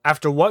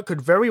After what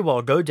could very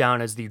well go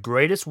down as the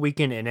greatest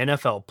weekend in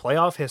NFL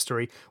playoff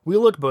history, we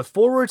look both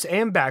forwards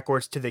and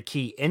backwards to the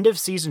key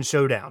end-of-season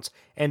showdowns.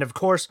 And of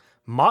course,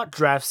 mock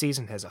draft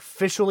season has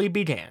officially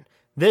began.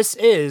 This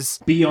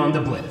is Beyond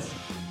the Blitz.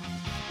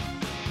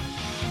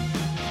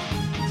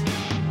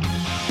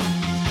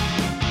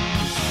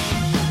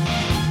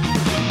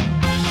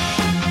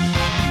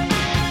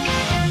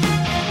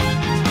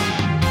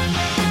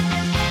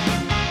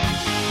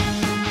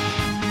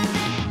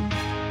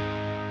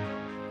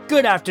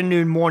 Good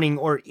afternoon, morning,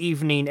 or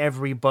evening,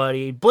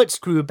 everybody. Blitz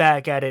crew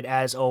back at it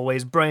as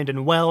always.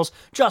 Brandon Wells,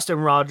 Justin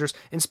Rogers,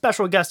 and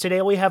special guest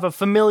today, we have a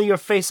familiar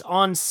face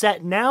on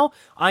set now,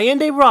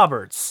 Ayende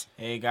Roberts.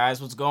 Hey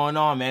guys, what's going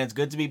on, man? It's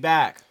good to be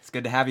back. It's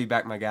good to have you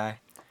back, my guy.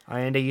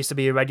 Ayende used to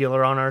be a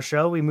regular on our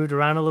show. We moved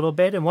around a little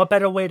bit, and what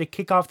better way to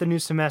kick off the new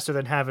semester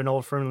than have an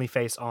old friendly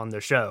face on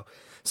the show?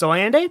 So,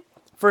 Ayende,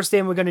 first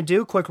thing we're going to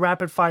do, quick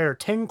rapid fire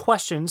 10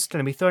 questions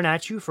going to be thrown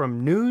at you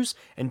from news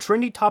and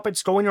trendy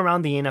topics going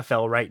around the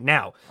NFL right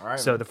now. All right.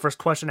 So the first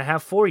question I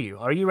have for you,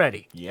 are you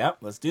ready? Yep,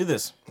 let's do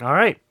this. All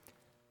right.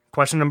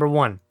 Question number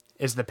 1.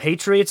 Is the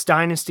Patriots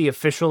dynasty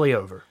officially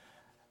over?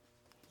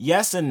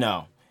 Yes and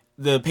no.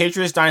 The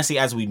Patriots dynasty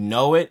as we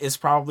know it is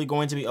probably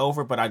going to be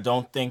over, but I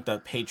don't think the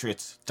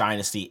Patriots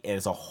dynasty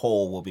as a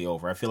whole will be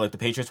over. I feel like the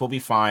Patriots will be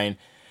fine.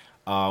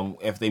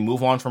 If they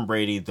move on from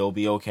Brady, they'll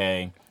be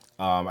okay.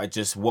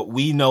 What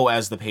we know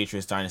as the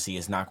Patriots dynasty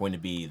is not going to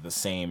be the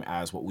same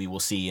as what we will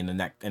see in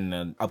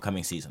the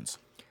upcoming seasons.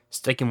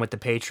 Sticking with the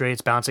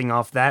Patriots, bouncing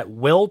off that,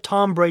 will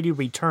Tom Brady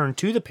return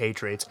to the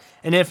Patriots?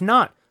 And if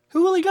not,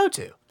 who will he go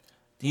to?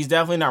 He's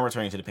definitely not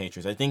returning to the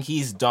Patriots. I think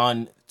he's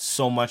done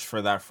so much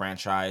for that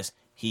franchise.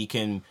 He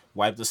can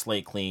wipe the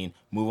slate clean,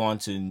 move on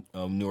to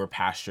newer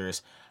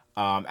pastures.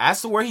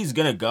 As to where he's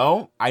going to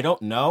go, I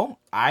don't know.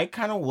 I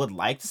kind of would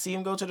like to see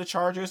him go to the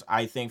Chargers.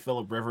 I think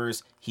Phillip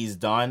Rivers, he's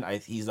done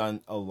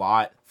a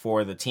lot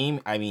for the team.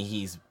 I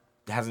mean,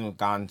 hasn't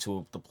gone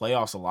to the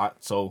playoffs a lot,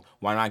 so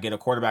why not get a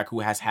quarterback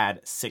who has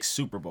had 6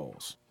 Super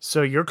Bowls?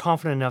 So you're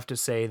confident enough to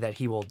say that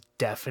he will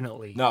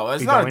definitely No,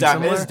 it's be not going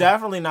somewhere? It's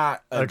definitely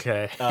not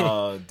Okay.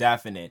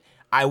 definite.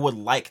 I would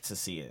like to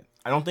see it.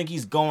 I don't think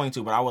he's going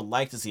to, but I would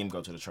like to see him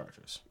go to the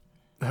Chargers.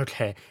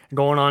 Okay,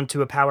 going on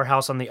to a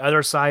powerhouse on the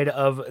other side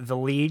of the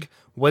league.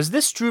 Was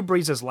this Drew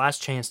Brees'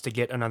 last chance to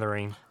get another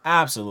ring?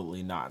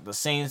 Absolutely not. The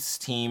Saints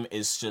team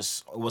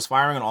was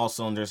firing on all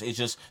cylinders. It's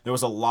just there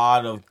was a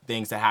lot of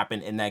things that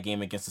happened in that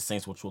game against the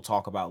Saints, which we'll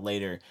talk about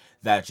later,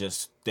 that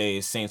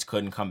the Saints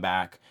couldn't come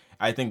back.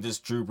 I think this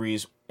Drew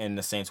Brees and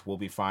the Saints will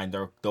be fine.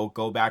 They'll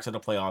go back to the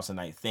playoffs, and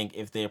I think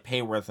if they're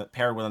paired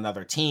with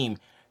another team,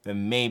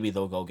 then maybe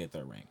they'll go get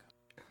their ring.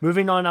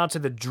 Moving on now to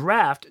the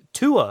draft,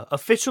 Tua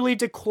officially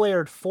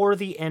declared for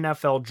the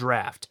NFL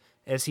draft.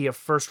 Is he a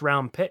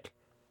first-round pick?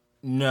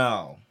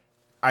 No.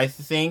 I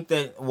think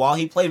that while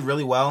he played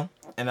really well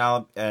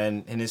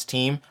and in his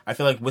team, I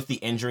feel like with the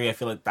injury, I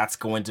feel like that's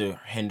going to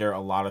hinder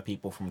a lot of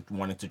people from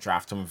wanting to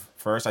draft him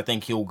first. I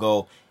think he'll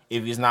go,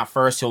 if he's not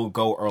first, he'll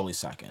go early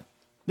second.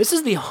 This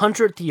is the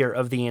 100th year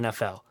of the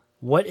NFL.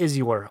 What is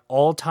your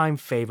all-time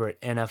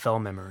favorite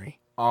NFL memory?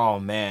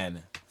 Oh,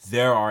 man.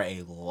 There are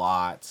a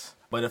lot.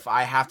 But if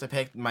I have to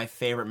pick my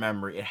favorite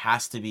memory, it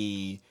has to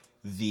be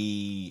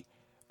the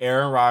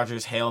Aaron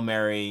Rodgers Hail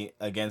Mary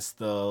against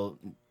the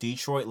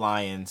Detroit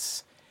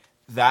Lions.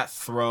 That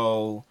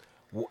throw,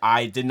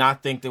 I did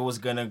not think it was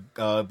going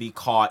to be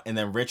caught. And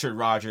then Richard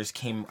Rodgers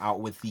came out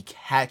with the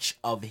catch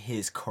of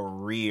his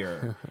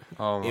career.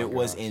 It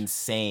was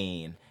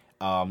insane.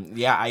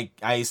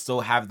 I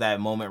still have that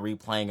moment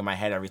replaying in my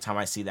head every time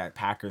I see that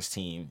Packers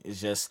team. It's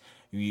just...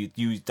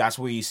 that's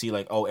where you see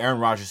like, oh, Aaron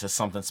Rodgers has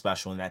something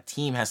special, and that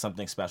team has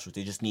something special.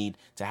 They just need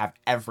to have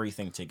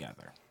everything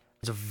together.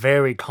 It's a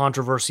very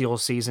controversial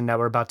season that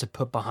we're about to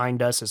put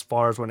behind us as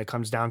far as when it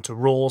comes down to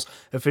rules,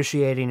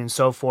 officiating, and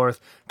so forth.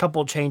 A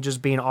couple of changes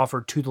being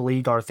offered to the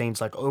league are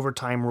things like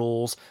overtime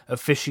rules,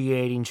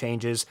 officiating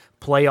changes,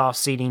 playoff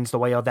seedings, the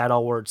way that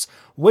all works.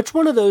 Which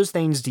one of those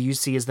things do you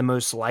see as the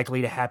most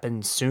likely to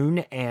happen soon,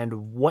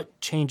 and what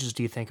changes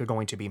do you think are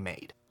going to be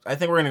made? I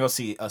think we're gonna go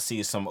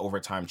see some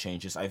overtime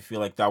changes. I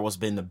feel like that was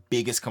been the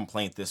biggest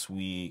complaint this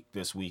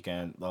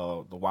weekend,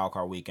 the wild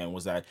card weekend,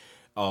 was that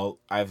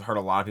I've heard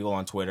a lot of people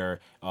on Twitter,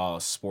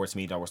 sports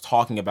media, was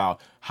talking about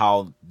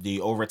how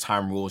the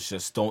overtime rules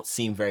just don't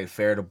seem very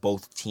fair to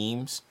both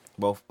teams.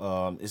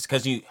 It's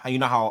because you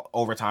know how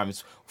overtime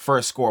is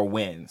first score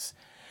wins,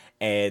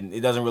 and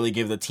it doesn't really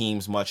give the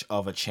teams much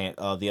of a chance.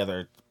 The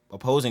other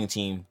opposing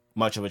team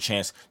much of a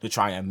chance to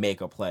try and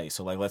make a play.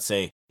 So, like, let's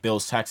say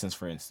Bills-Texans,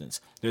 for instance.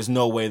 There's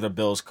no way the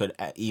Bills could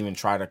even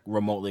try to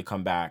remotely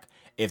come back.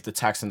 If the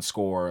Texans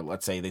score,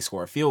 let's say they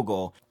score a field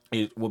goal,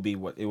 it would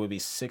be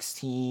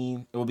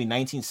 16. It would be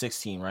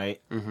 19-16, right?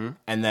 Mm-hmm.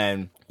 And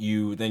then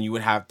you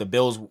would have the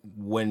Bills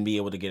wouldn't be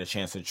able to get a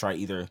chance to try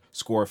either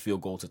score a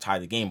field goal to tie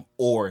the game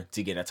or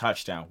to get a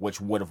touchdown, which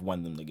would have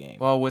won them the game.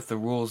 Well, with the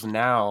rules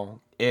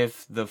now,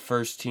 if the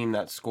first team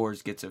that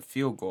scores gets a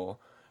field goal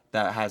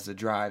that has the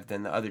drive,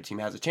 then the other team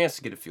has a chance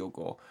to get a field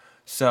goal.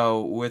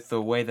 So with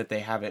the way that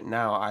they have it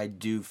now, I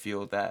do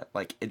feel that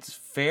like it's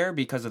fair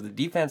because if the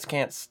defense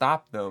can't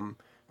stop them,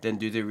 then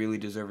do they really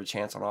deserve a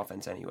chance on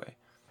offense anyway?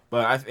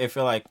 But I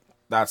feel like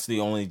that's the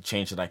only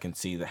change that I can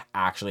see that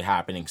actually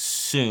happening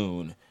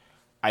soon.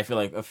 I feel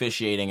like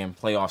officiating and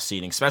playoff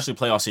seeding, especially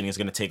playoff seeding, is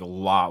going to take a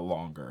lot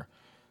longer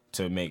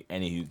to make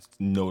any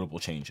notable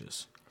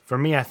changes. For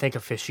me, I think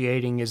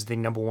officiating is the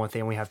number one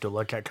thing we have to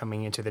look at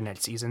coming into the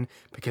next season,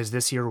 because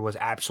this year was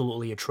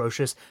absolutely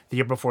atrocious. The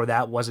year before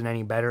that wasn't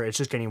any better. It's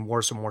just getting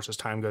worse and worse as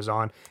time goes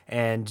on,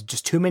 and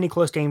just too many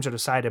close games are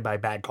decided by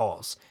bad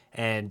calls,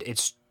 and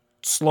it's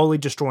slowly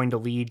destroying the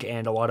league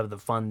and a lot of the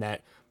fun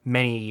that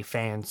many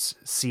fans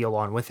see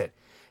along with it.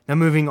 Now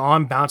moving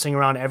on, bouncing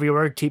around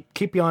everywhere,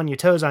 keep you on your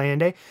toes,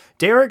 Allende.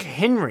 Derrick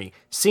Henry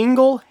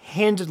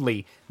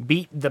single-handedly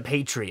beat the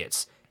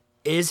Patriots.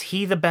 Is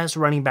he the best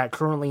running back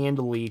currently in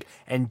the league,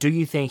 and do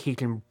you think he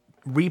can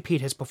repeat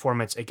his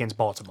performance against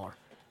Baltimore?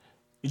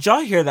 Did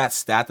y'all hear that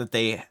stat that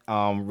they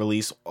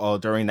released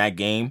during that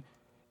game?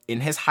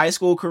 In his high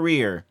school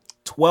career,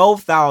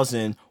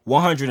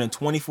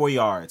 12,124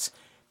 yards.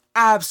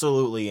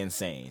 Absolutely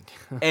insane.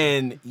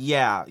 And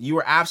yeah, you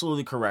were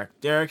absolutely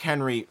correct. Derrick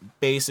Henry,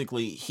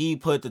 basically, he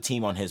put the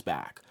team on his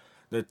back.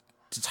 The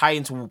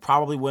Titans will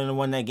probably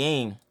win that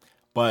game.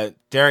 But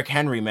Derrick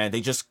Henry, man,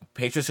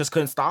 Patriots just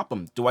couldn't stop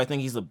him. Do I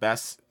think he's the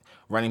best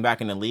running back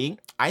in the league?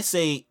 I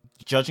say,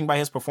 judging by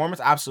his performance,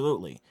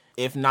 absolutely.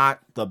 If not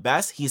the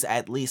best, he's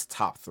at least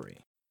top 3.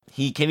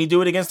 Can he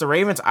do it against the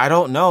Ravens? I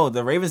don't know.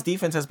 The Ravens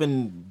defense has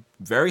been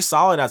very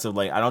solid as of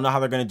late. I don't know how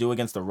they're going to do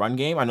against the run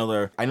game. I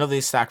know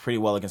they stack pretty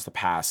well against the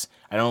pass.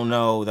 I don't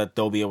know that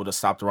they'll be able to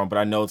stop the run, but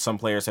I know some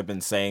players have been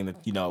saying that,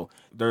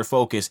 their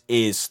focus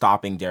is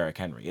stopping Derrick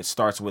Henry. It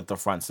starts with the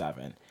front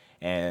 7.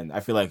 And I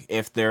feel like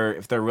if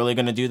they're really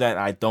going to do that,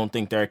 I don't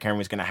think Derrick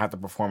Henry is going to have the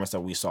performance that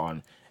we saw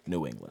in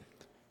New England.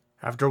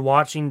 After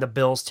watching the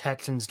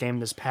Bills-Texans game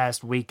this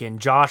past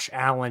weekend, Josh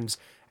Allen's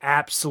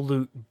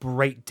absolute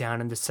breakdown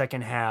in the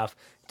second half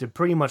did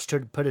pretty much to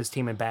put his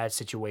team in bad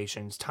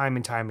situations time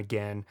and time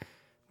again.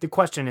 The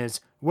question is,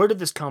 where did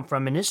this come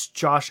from? And is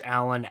Josh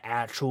Allen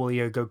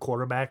actually a good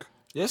quarterback?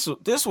 This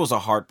was a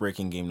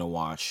heartbreaking game to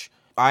watch.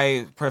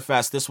 I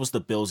profess this was the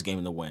Bills'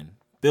 game to win.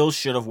 Bills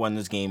should have won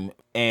this game,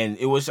 and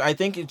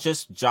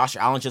Josh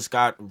Allen just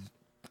got,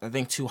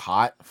 too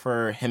hot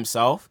for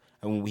himself,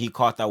 and he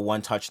caught that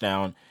one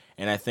touchdown,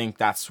 and I think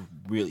that's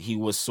really, he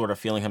was sort of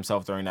feeling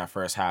himself during that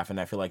first half,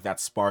 and I feel like that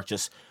spark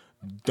just,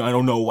 I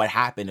don't know what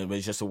happened, it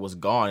was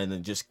gone, and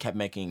then just kept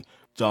making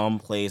dumb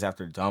plays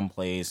after dumb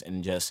plays,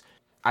 and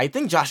I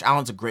think Josh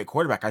Allen's a great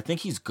quarterback. I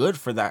think he's good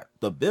for the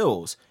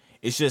Bills.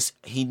 It's just,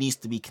 he needs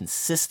to be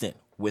consistent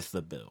with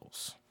the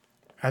Bills.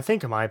 I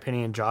think, in my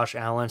opinion, Josh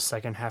Allen's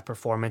second half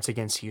performance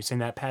against Houston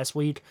that past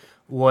week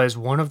was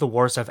one of the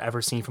worst I've ever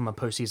seen from a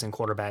postseason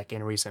quarterback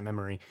in recent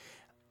memory.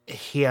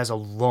 He has a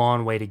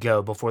long way to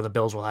go before the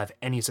Bills will have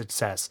any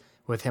success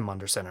with him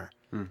under center.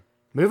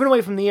 Moving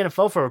away from the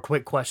NFL for a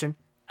quick question,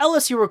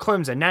 LSU or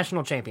Clemson,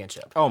 national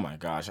championship? Oh my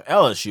gosh,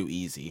 LSU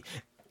easy.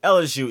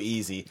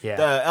 Yeah.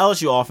 The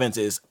LSU offense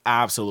is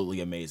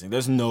absolutely amazing.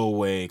 There's no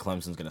way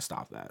Clemson's going to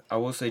stop that. I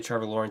will say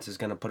Trevor Lawrence is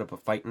going to put up a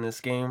fight in this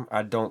game.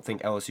 I don't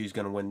think LSU is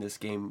going to win this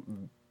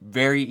game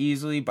very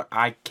easily, but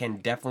I can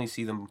definitely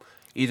see them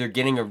either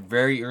getting a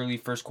very early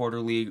first quarter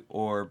lead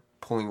or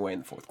pulling away in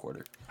the fourth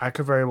quarter. I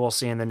could very well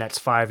see in the next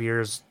 5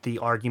 years the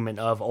argument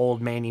of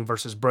old Manning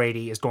versus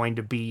Brady is going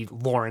to be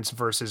Lawrence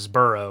versus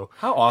Burrow.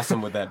 How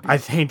awesome would that be? I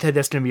think that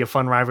that's going to be a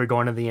fun rivalry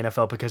going to the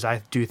NFL because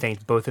I do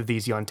think both of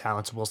these young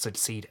talents will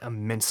succeed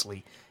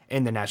immensely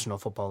in the National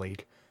Football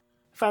League.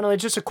 Finally,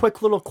 just a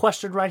quick little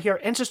question right here.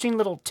 Interesting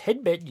little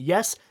tidbit.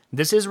 Yes,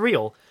 this is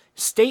real.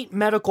 State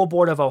Medical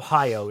Board of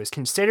Ohio is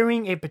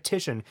considering a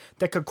petition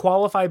that could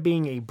qualify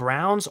being a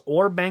Browns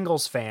or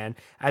Bengals fan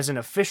as an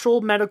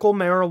official medical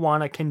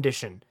marijuana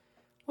condition.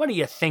 What do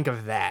you think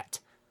of that?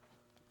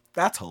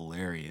 That's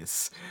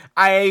hilarious.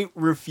 I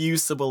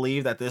refuse to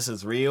believe that this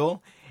is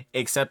real,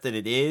 except that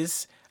it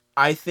is.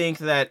 I think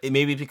that it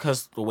may be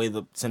because the way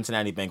the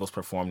Cincinnati Bengals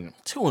performed,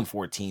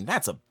 2-14,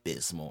 that's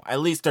abysmal. At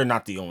least they're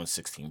not the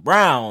 0-16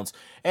 Browns.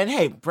 And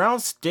hey,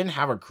 Browns didn't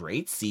have a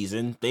great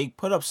season. They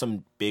put up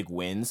some big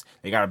wins.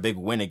 They got a big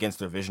win against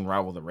their division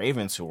rival, the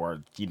Ravens, who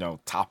are,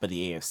 top of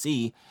the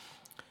AFC.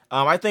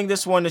 I think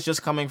this one is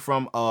just coming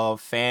from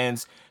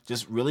fans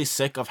just really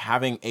sick of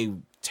having a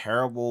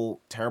terrible,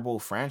 terrible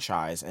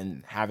franchise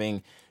and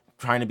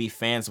trying to be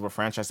fans of a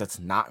franchise that's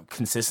not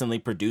consistently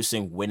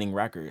producing winning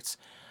records.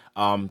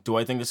 Do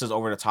I think this is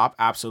over the top?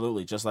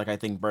 Absolutely. Just like I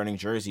think burning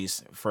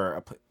jerseys for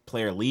a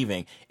player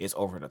leaving is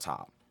over the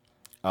top.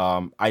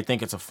 I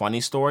think it's a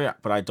funny story,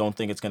 but I don't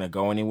think it's going to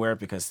go anywhere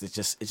because it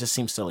just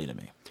seems silly to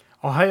me.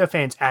 Ohio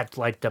fans act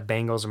like the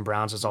Bengals and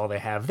Browns is all they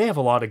have. They have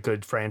a lot of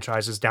good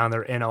franchises down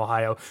there in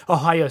Ohio.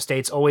 Ohio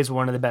State's always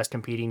one of the best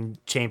competing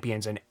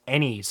champions in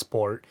any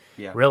sport,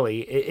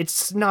 really.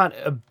 It's not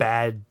a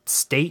bad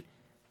state,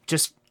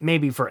 just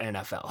maybe for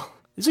NFL.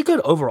 It's a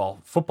good overall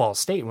football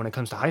state when it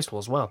comes to high school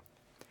as well.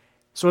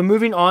 So we're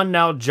moving on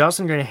now.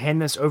 Justin, I'm going to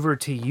hand this over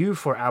to you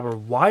for our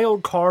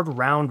wild card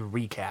round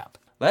recap.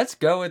 let's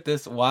go with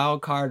this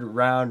wild card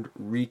round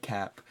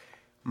recap.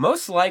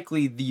 Most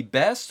likely the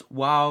best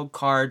wild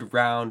card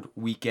round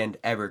weekend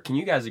ever. Can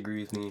you guys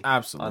agree with me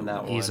Absolutely. on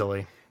that one?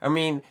 Easily. I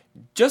mean,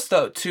 just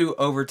the 2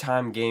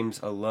 overtime games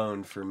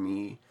alone for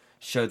me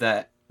show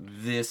that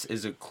this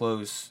is a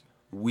close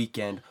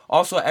weekend.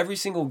 Also, every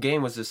single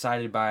game was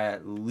decided by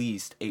at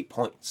least 8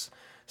 points.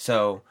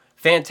 So,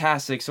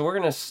 fantastic. So, we're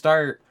going to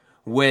start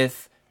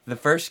with the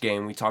first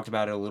game. We talked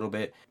about it a little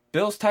bit.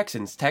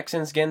 Bills-Texans.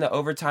 Texans getting the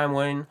overtime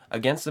win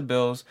against the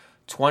Bills,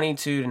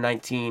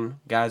 22-19.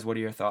 Guys, what are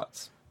your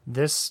thoughts?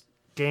 This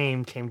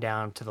game came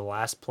down to the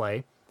last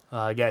play,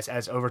 I guess,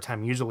 as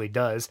overtime usually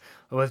does,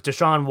 with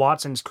Deshaun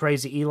Watson's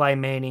crazy Eli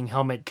Manning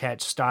helmet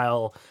catch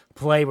style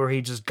play where he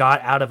just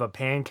got out of a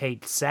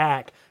pancake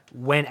sack,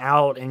 went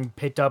out and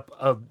picked up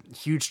a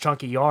huge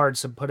chunk of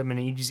yards to put him in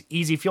an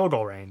easy field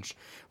goal range,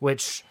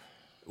 which,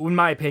 in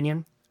my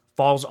opinion,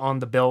 falls on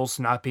the Bills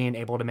not being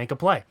able to make a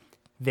play.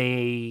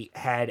 They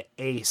had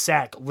a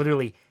sack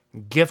literally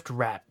gift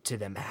wrapped to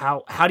them.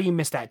 How do you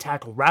miss that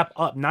tackle? Wrap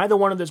up. Neither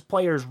one of those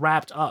players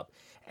wrapped up.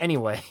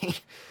 Anyway,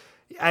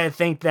 I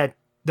think that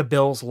the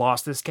Bills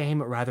lost this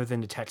game rather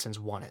than the Texans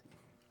won it.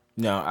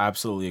 No, I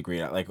absolutely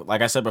agree.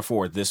 Like I said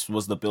before, this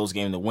was the Bills'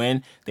 game to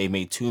win. They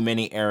made too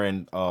many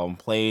errant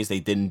plays. They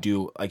didn't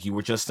do, like you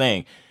were just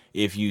saying,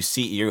 if you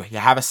see you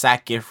have a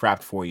sack gift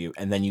wrapped for you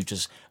and then you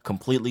just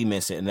completely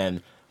miss it, and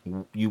then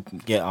you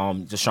get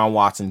Deshaun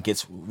Watson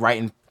gets right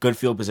in good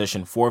field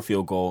position for a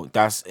field goal.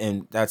 That's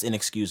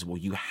inexcusable.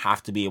 You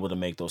have to be able to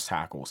make those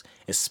tackles,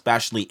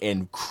 especially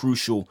in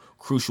crucial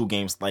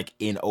games like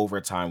in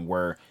overtime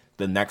where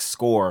the next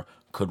score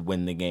could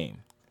win the game.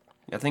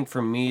 I think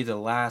for me, the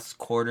last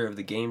quarter of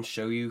the game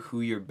show you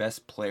who your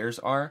best players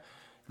are.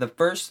 The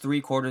first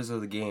 3 quarters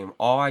of the game,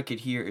 all I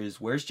could hear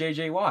is, where's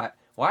J.J. Watt?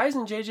 Why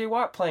isn't J.J.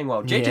 Watt playing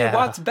well? J.J.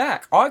 Watt's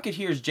back. All I could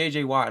hear is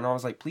J.J. Watt, and I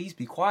was like, please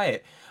be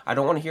quiet. I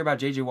don't want to hear about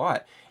J.J.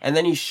 Watt. And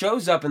then he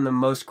shows up in the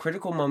most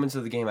critical moments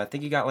of the game. I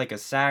think he got like a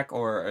sack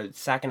or a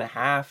sack and a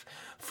half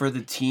for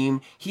the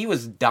team. He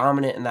was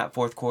dominant in that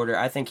fourth quarter.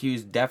 I think he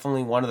was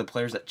definitely one of the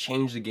players that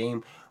changed the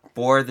game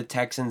for the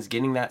Texans,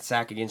 getting that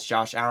sack against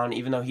Josh Allen.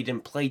 Even though he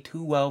didn't play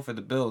too well for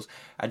the Bills,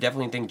 I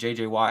definitely think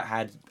J.J. Watt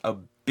had a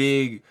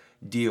big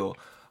deal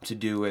to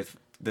do with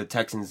the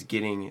Texans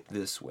getting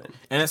this win.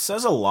 And it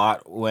says a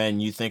lot when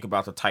you think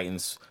about the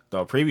Titans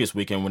the previous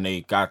weekend when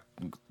they got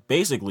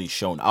basically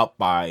shown up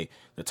by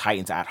the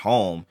Titans at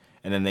home,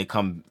 and then they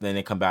come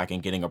back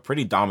and getting a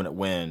pretty dominant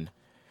win.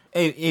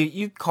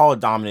 You call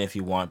it dominant if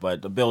you want,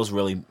 but the Bills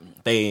really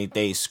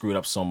they screwed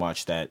up so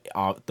much that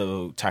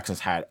the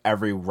Texans had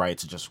every right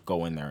to just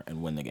go in there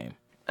and win the game.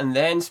 And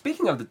then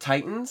speaking of the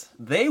Titans,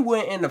 they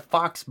went into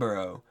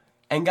Foxborough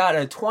and got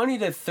a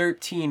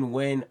 20-13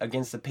 win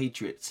against the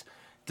Patriots.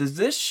 Does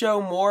this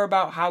show more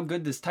about how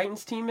good this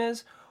Titans team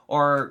is,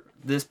 or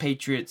this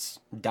Patriots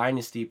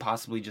dynasty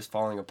possibly just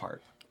falling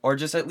apart? Or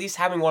just at least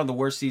having one of the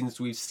worst seasons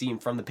we've seen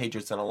from the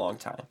Patriots in a long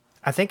time?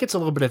 I think it's a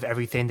little bit of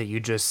everything that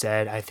you just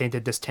said. I think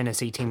that this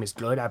Tennessee team is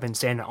good. I've been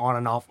saying it on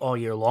and off all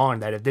year long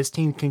that if this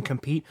team can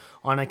compete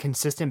on a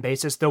consistent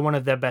basis, they're one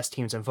of the best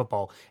teams in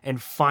football.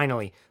 And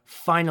finally,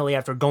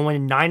 after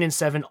going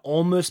 9-7,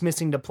 almost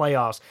missing the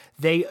playoffs,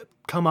 they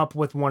come up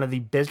with one of the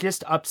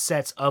biggest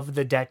upsets of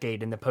the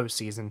decade in the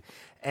postseason.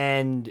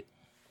 And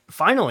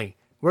finally,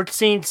 we're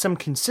seeing some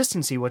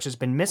consistency, which has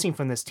been missing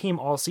from this team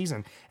all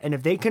season. And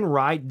if they can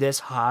ride this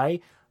high,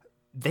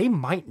 they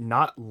might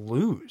not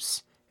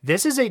lose.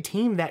 This is a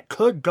team that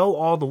could go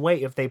all the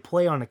way if they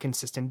play on a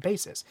consistent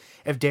basis.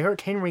 If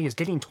Derrick Henry is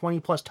getting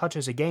 20-plus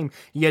touches a game,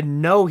 you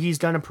know he's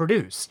going to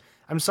produce.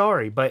 I'm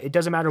sorry, but it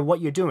doesn't matter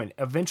what you're doing.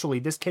 Eventually,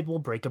 this kid will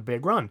break a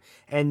big run.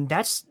 And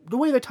that's the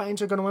way the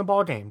Titans are going to win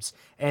ball games.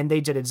 And they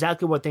did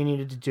exactly what they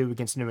needed to do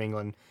against New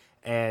England.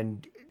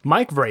 And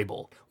Mike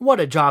Vrabel, what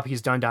a job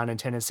he's done down in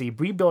Tennessee,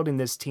 rebuilding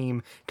this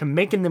team,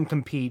 making them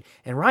compete,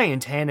 and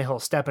Ryan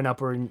Tannehill stepping up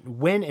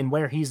when and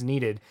where he's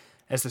needed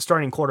as the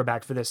starting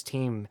quarterback for this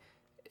team.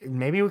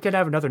 Maybe we could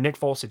have another Nick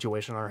Foles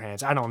situation on our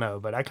hands. I don't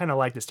know, but I kind of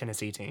like this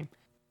Tennessee team.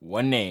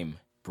 One name,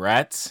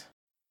 Brett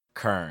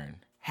Kern,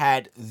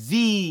 had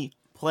the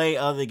play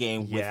of the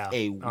game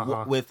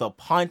with a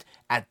punt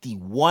at the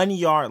 1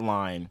 yard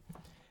line.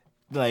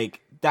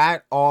 Like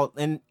that all,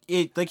 and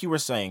it, like you were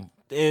saying,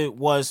 it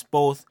was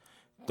both.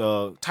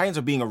 The Titans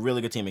are being a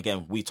really good team.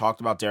 Again, we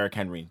talked about Derrick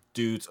Henry.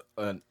 Dude's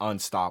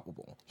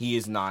unstoppable. He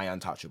is nigh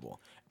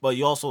untouchable. But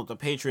you also, the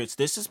Patriots,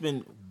 this has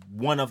been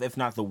one of, if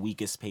not the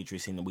weakest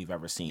Patriots team that we've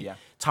ever seen. Yeah.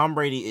 Tom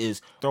Brady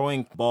is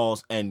throwing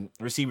balls and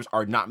receivers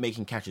are not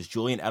making catches.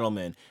 Julian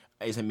Edelman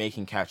isn't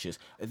making catches.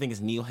 I think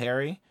it's Neil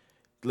Harry.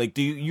 Like,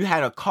 you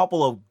had a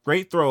couple of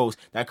great throws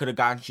that could have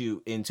gotten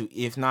you into,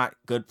 if not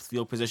good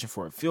field position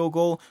for a field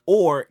goal,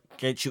 or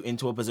get you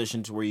into a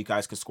position to where you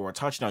guys could score a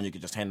touchdown. You could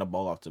just hand the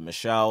ball off to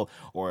Michelle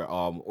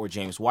or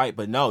James White.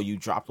 But no, you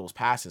dropped those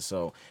passes.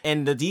 So,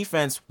 and the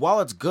defense, while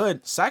it's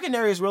good,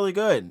 secondary is really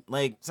good.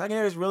 Like,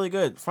 secondary is really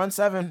good. Front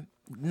seven,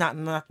 not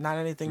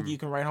anything you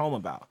can write home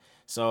about.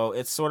 So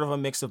it's sort of a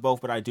mix of both,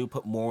 but I do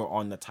put more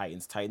on the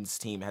Titans. Titans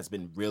team has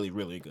been really,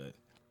 really good.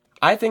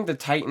 I think the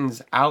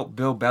Titans out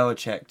Bill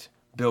Belichick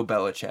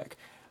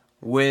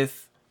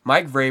with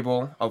Mike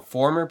Vrabel, a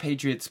former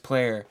Patriots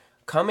player,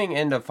 coming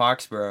into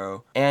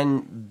Foxborough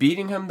and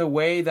beating him the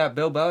way that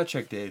Bill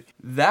Belichick did.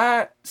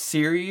 That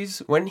series,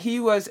 when he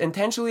was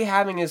intentionally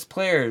having his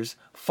players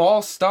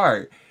false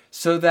start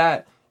so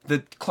that the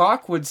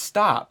clock would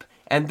stop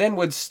and then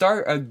would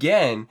start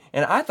again.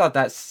 And I thought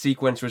that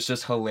sequence was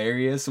just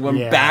hilarious.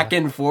 Went back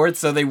and forth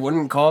so they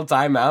wouldn't call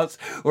timeouts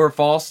or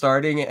false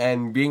starting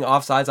and being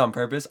offsides on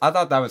purpose. I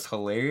thought that was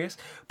hilarious.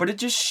 But it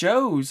just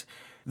shows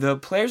the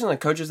players and the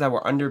coaches that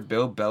were under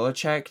Bill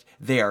Belichick,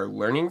 they are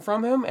learning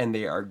from him and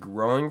they are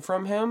growing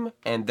from him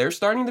and they're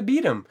starting to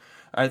beat him.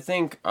 I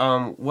think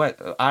out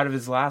of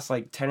his last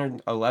 10 or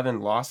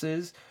 11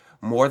 losses,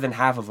 more than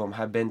half of them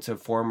have been to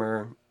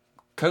former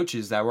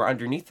coaches that were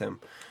underneath him.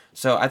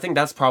 So I think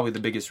that's probably the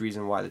biggest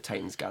reason why the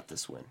Titans got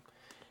this win.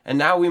 And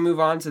now we move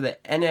on to the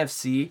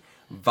NFC.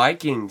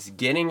 Vikings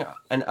getting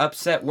an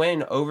upset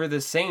win over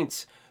the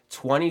Saints,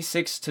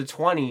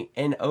 26-20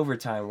 in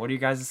overtime. What are you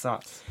guys'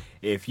 thoughts?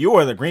 If you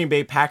are the Green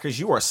Bay Packers,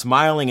 you are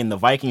smiling in the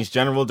Vikings'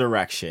 general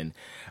direction.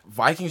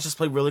 Vikings just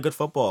played really good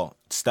football.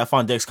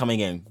 Stephon Diggs coming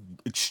in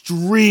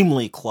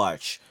extremely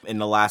clutch in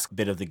the last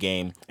bit of the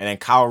game. And then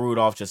Kyle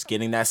Rudolph just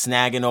getting that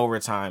snag in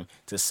overtime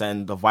to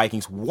send the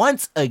Vikings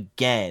once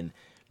again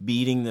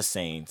beating the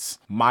Saints.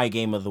 My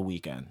game of the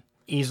weekend.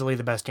 Easily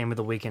the best game of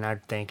the weekend, I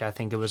think. I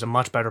think it was a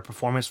much better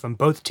performance from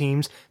both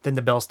teams than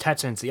the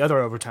Bills-Texans, the other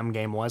overtime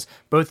game was.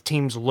 Both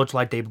teams looked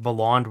like they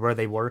belonged where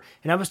they were.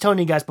 And I was telling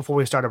you guys before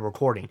we started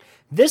recording,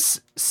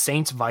 this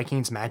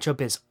Saints-Vikings matchup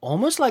is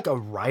almost like a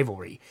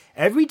rivalry.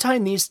 Every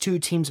time these two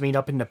teams meet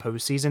up in the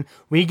postseason,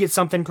 we get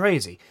something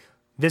crazy.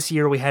 This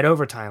year we had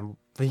overtime.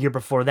 The year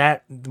before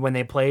that, when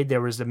they played,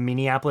 there was the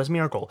Minneapolis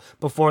Miracle.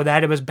 Before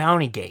that, it was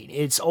Bountygate.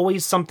 It's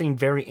always something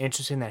very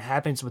interesting that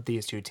happens with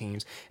these two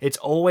teams. It's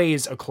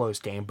always a close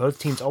game. Both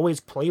teams always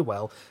play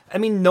well. I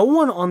mean, no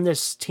one on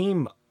this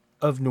team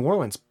of New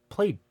Orleans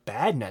played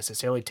bad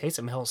necessarily.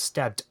 Taysom Hill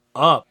stepped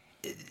up.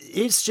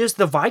 It's just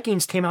the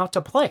Vikings came out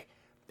to play.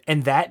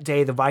 And that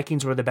day, the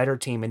Vikings were the better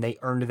team, and they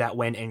earned that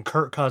win. And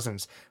Kirk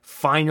Cousins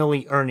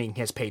finally earning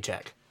his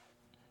paycheck.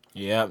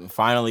 Yeah,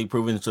 finally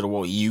proving to the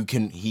world he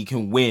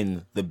can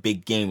win the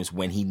big games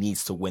when he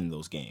needs to win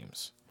those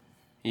games.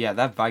 Yeah,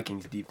 that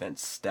Vikings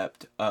defense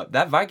stepped up.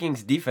 That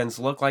Vikings defense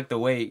looked like the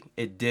way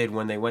it did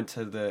when they went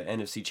to the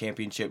NFC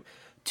Championship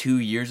 2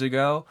 years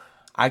ago.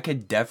 I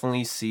could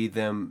definitely see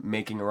them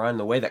making a run.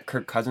 The way that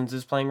Kirk Cousins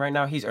is playing right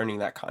now, he's earning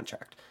that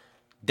contract.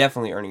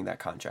 Definitely earning that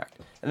contract.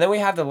 And then we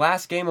have the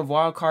last game of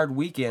Wild Card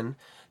Weekend.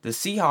 The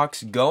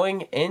Seahawks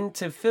going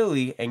into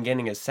Philly and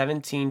getting a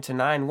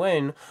 17-9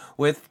 win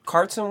with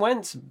Carson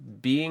Wentz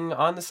being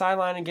on the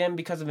sideline again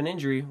because of an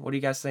injury. What do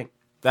you guys think?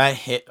 That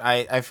hit,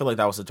 I feel like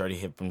that was a dirty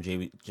hit from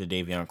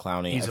Jadeveon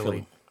Clowney.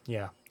 Easily,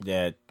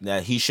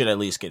 that he should at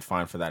least get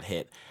fined for that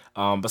hit.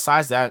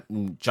 Besides that,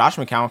 Josh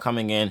McCown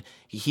coming in,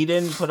 he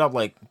didn't put up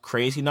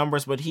crazy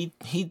numbers, but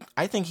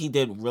I think he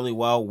did really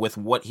well with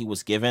what he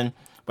was given.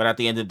 But at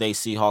the end of the day,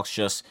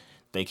 Seahawks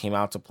they came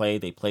out to play.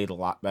 They played a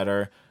lot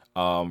better.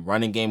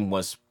 Running game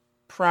was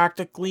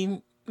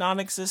practically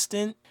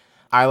non-existent.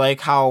 I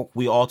like how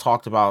we all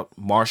talked about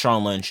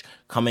Marshawn Lynch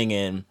coming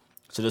in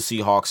to the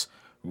Seahawks,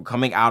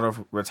 coming out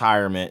of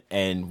retirement,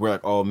 and we're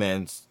like, oh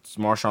man,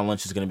 Marshawn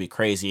Lynch is going to be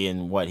crazy.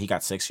 And he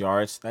got 6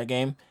 yards that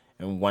game,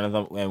 and one of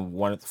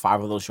the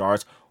 5 of those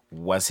yards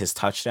was his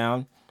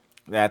touchdown.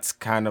 That's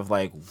kind of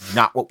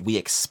not what we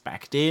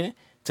expected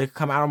to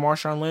come out of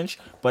Marshawn Lynch.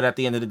 But at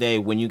the end of the day,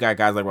 when you got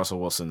guys like Russell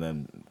Wilson,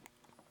 then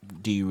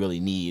do you really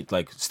need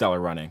stellar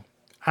running?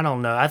 I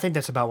don't know. I think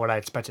that's about what I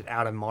expected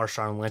out of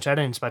Marshawn Lynch. I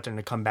didn't expect him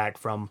to come back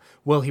from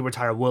will he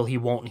retire, will he,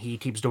 won't he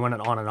keeps doing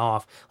it on and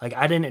off.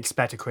 I didn't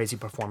expect a crazy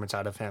performance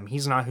out of him.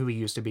 He's not who he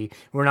used to be.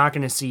 We're not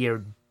going to see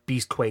a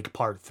Beastquake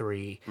Part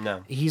 3.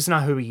 No. He's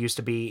not who he used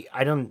to be.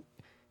 I don't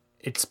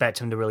expect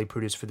him to really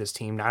produce for this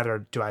team.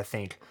 Neither do I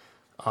think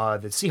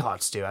the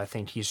Seahawks do. I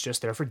think he's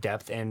just there for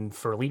depth and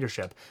for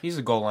leadership. He's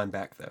a goal line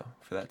back, though,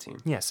 for that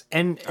team. Yes,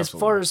 and Absolutely. As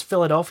far as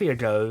Philadelphia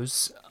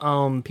goes,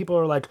 people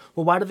are like,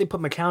 well, why did they put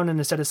McCown in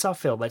instead of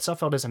Suffield?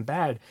 Suffield isn't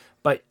bad,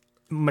 but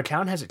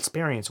McCown has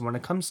experience. When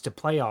it comes to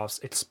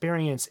playoffs,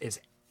 experience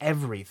is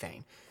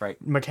everything. Right.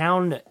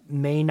 McCown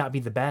may not be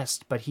the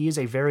best, but he is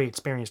a very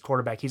experienced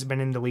quarterback. He's been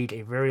in the league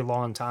a very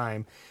long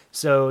time.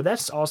 So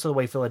that's also the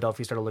way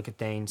Philadelphia started to look at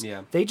things.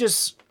 Yeah. They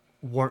just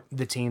weren't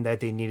the team that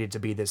they needed to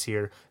be this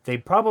year. They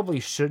probably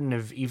shouldn't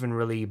have even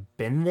really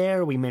been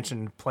there. We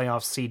mentioned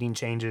playoff seeding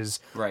changes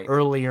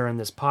earlier in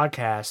this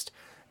podcast.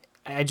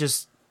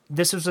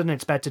 This was an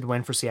expected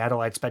win for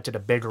Seattle. I expected a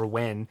bigger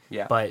win,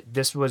 but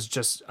this was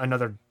just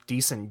another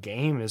decent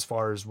game as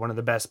far as one of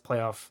the best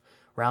playoff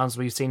rounds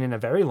we've seen in a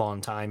very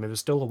long time. It was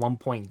still a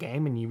 1-point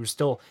game, and you were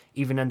still,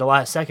 even in the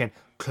last second,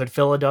 could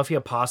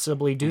Philadelphia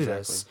possibly do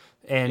this?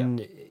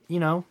 And,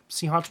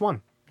 Seahawks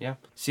won. Yeah.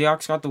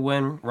 Seahawks got the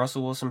win.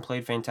 Russell Wilson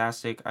played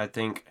fantastic. I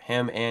think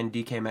him and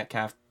DK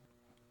Metcalf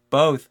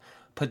both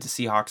put the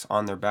Seahawks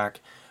on their back.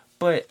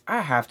 But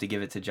I have to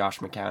give it to Josh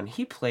McCown.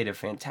 He played a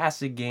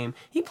fantastic game.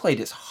 He played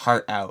his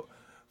heart out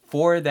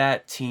for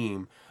that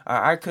team.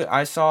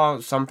 I saw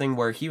something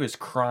where he was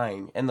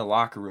crying in the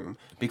locker room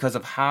because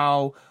of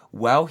how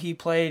well he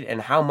played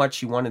and how much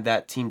he wanted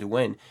that team to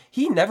win.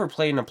 He never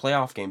played in a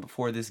playoff game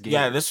before this game.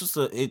 Yeah, this was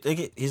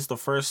it's the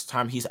first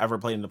time he's ever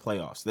played in the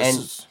playoffs. This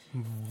And is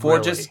for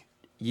Really? just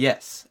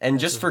yes, and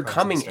just for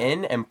coming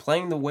in and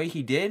playing the way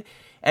he did.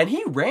 And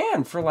he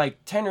ran for like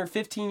 10 or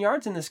 15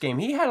 yards in this game.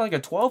 He had like a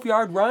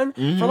 12-yard run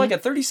for like a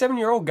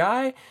 37-year-old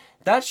guy.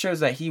 That shows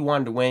that he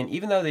wanted to win,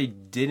 even though they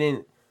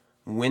didn't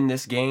win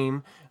this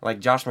game. Like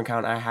Josh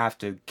McCown, I have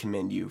to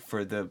commend you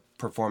for the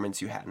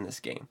performance you had in this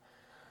game.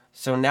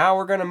 So now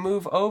we're going to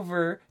move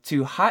over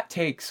to hot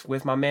takes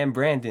with my man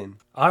Brandon.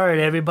 All right,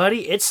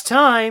 everybody, it's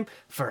time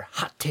for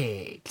hot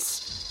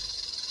takes.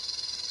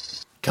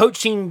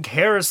 Coaching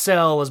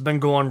carousel has been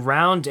going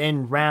round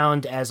and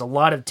round as a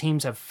lot of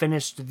teams have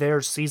finished their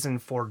season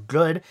for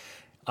good.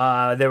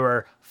 There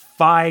were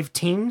 5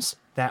 teams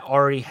that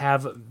already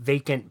have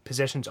vacant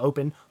positions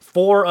open.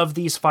 4 of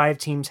these 5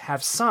 teams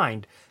have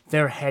signed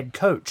their head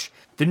coach.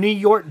 The New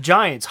York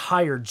Giants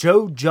hired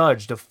Joe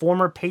Judge, the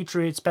former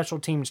Patriots special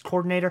teams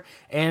coordinator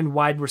and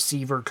wide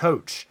receiver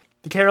coach.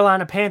 The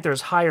Carolina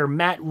Panthers hire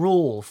Matt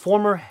Rule,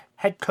 former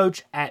head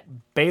coach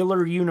at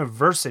Baylor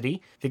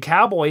University. The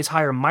Cowboys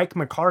hire Mike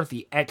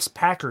McCarthy,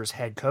 ex-Packers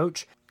head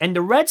coach. And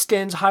the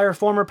Redskins hire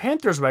former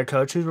Panthers head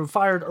coach who was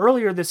fired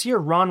earlier this year,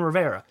 Ron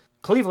Rivera.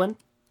 Cleveland,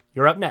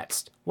 you're up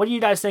next. What do you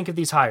guys think of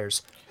these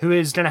hires? Who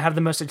is going to have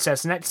the most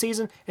success next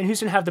season, and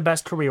who's going to have the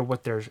best career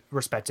with their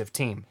respective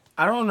team?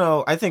 I don't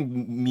know. I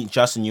think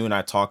Justin, you and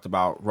I talked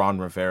about Ron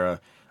Rivera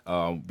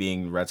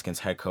being Redskins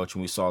head coach,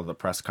 and we saw the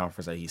press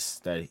conference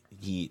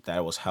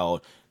that was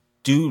held.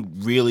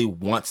 Dude really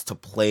wants to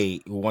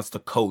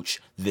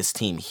coach this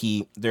team.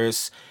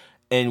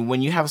 And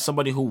when you have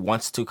somebody who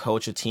wants to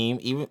coach a team,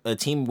 even a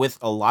team with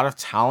a lot of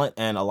talent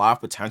and a lot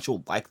of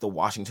potential, like the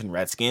Washington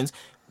Redskins,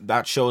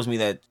 that shows me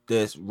that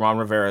this Ron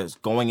Rivera is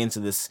going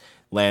into this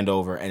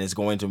Landover and is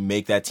going to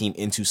make that team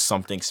into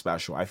something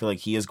special. I feel like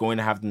he is going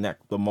to have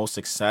the most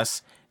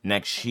success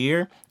next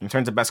year in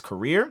terms of best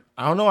career.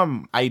 I don't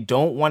know. I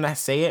don't want to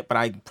say it, but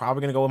I'm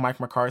probably going to go with Mike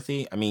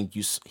McCarthy. I mean,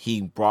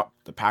 he brought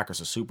the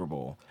Packers a Super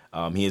Bowl.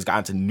 He has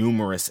gotten to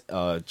numerous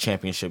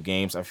championship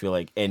games, I feel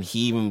like, and he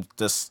even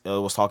just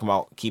was talking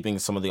about keeping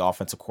some of the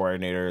offensive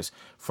coordinators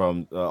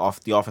from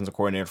the offensive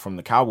coordinator from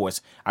the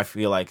Cowboys. I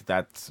feel like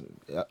that's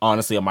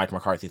honestly a Mike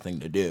McCarthy thing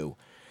to do.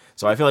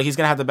 So I feel like he's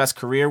going to have the best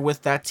career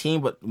with that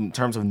team, but in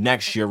terms of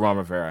next year, Ron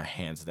Rivera,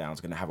 hands down, is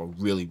going to have a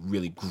really,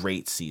 really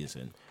great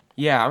season.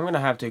 Yeah, I'm going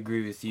to have to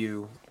agree with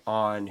you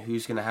on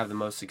who's going to have the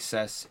most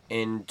success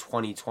in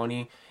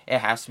 2020. It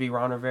has to be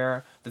Ron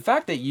Rivera. The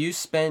fact that you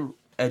spent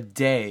a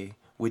day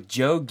with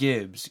Joe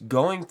Gibbs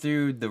going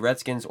through the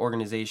Redskins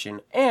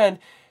organization, and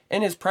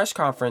in his press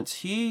conference,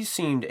 he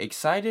seemed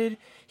excited.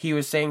 He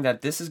was saying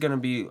that this is going to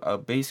be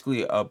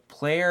basically a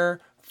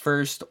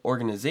player-first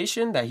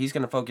organization, that he's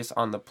going to focus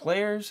on the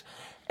players,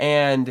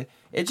 and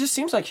it just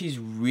seems like he's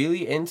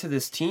really into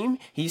this team.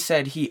 He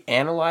said he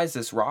analyzed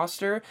this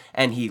roster,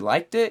 and he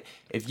liked it.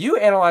 If you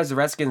analyze the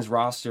Redskins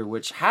roster,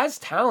 which has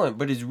talent,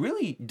 but is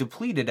really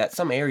depleted at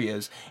some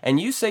areas, and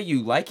you say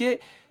you like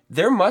it,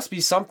 there must be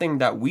something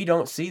that we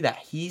don't see that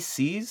he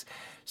sees.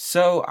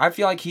 So I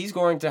feel like he's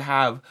going to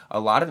have a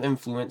lot of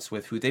influence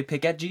with who they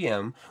pick at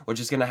GM, which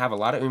is going to have a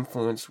lot of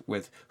influence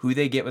with who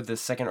they get with the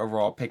second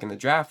overall pick in the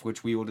draft,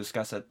 which we will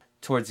discuss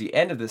towards the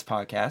end of this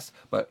podcast.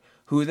 But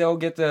who they'll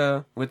get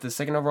with the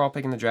second overall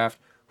pick in the draft,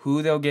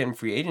 who they'll get in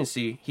free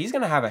agency, he's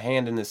going to have a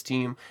hand in this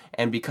team.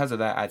 And because of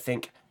that, I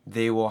think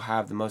they will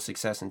have the most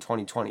success in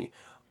 2020.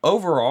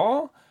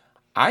 Overall,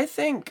 I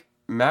think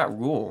Matt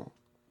Rule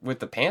with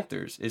the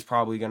Panthers is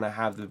probably going to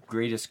have the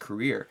greatest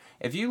career.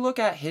 If you look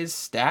at his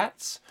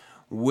stats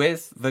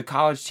with the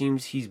college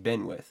teams he's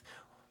been with,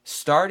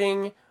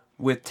 starting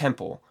with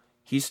Temple,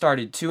 he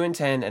started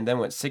 2-10 and then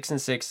went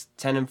 6-6,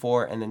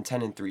 10-4, and then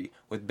 10-3.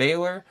 With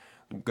Baylor,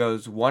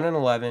 goes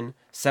 1-11,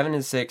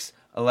 7-6,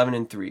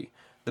 11-3.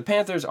 The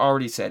Panthers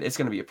already said it's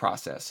going to be a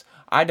process.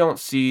 I don't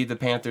see the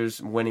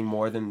Panthers winning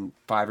more than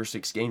 5 or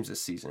 6 games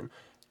this season.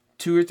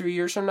 2 or 3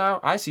 years from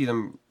now, I see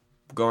them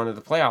going to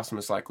the playoffs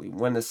most likely.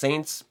 When the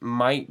Saints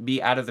might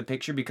be out of the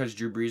picture because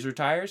Drew Brees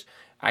retires,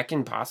 I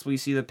can possibly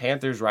see the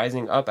Panthers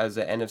rising up as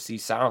the NFC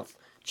South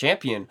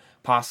champion,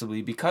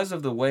 possibly because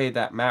of the way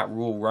that Matt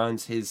Rule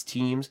runs his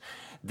teams.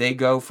 They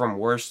go from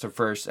worst to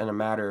first in a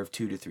matter of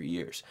 2 to 3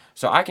 years.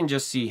 So I can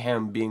just see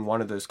him being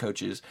one of those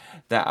coaches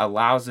that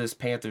allows this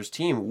Panthers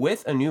team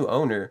with a new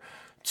owner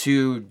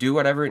to do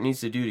whatever it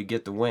needs to do to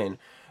get the win.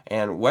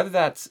 And whether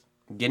that's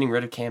getting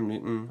rid of Cam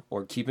Newton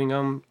or keeping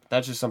him,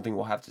 that's just something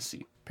we'll have to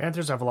see.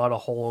 Panthers have a lot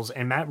of holes,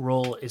 and Matt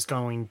Rule is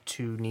going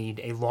to need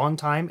a long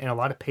time and a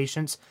lot of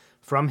patience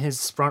from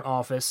his front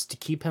office to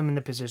keep him in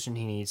the position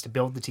he needs, to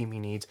build the team he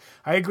needs.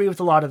 I agree with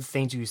a lot of the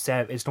things you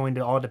said. It's going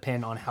to all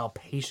depend on how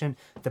patient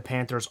the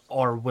Panthers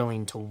are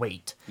willing to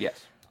wait.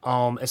 Yes.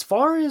 As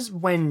far as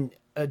when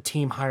a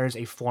team hires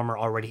a former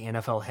already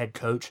NFL head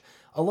coach,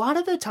 a lot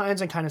of the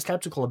times I'm kind of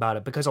skeptical about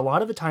it because a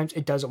lot of the times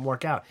it doesn't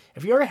work out.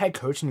 If you're a head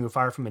coach and you were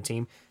fired from a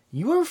team,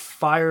 you were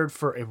fired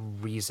for a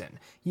reason.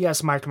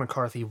 Yes, Mike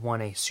McCarthy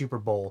won a Super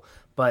Bowl,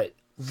 but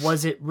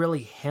was it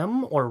really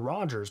him or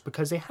Rodgers?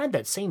 Because they had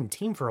that same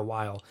team for a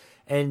while,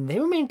 and they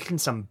were making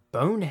some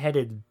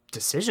boneheaded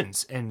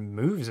decisions and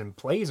moves and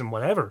plays and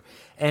whatever.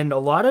 And a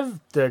lot of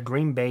the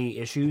Green Bay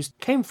issues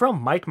came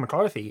from Mike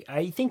McCarthy.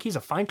 I think he's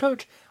a fine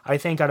coach. I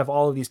think out of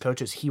all of these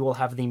coaches, he will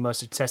have the most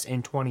success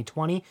in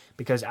 2020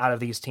 because out of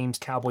these teams,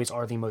 Cowboys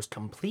are the most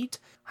complete.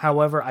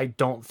 However, I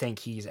don't think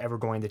he's ever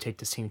going to take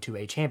this team to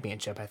a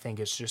championship. I think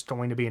it's just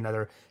going to be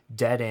another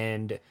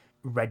dead-end,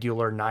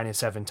 regular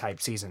 9-7 type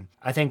season.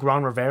 I think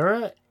Ron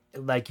Rivera,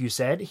 like you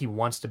said, he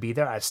wants to be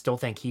there. I still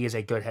think he is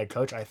a good head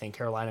coach. I think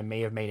Carolina may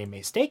have made a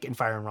mistake in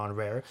firing Ron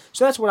Rivera.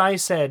 So that's what I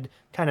said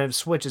kind of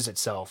switches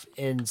itself.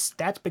 And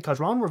that's because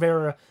Ron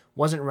Rivera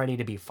wasn't ready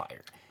to be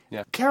fired.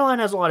 Yeah.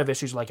 Carolina has a lot of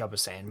issues, like I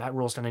was saying. Matt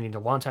Rule's going to need a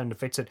long time to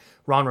fix it.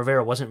 Ron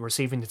Rivera wasn't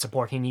receiving the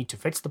support he needed to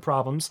fix the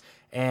problems.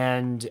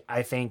 And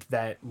I think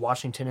that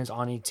Washington is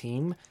on a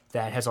team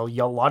that has a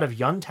lot of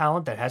young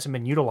talent that hasn't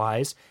been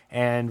utilized.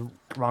 And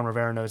Ron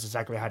Rivera knows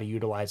exactly how to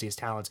utilize these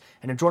talents.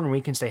 And if Jordan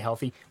Reed can stay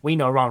healthy, we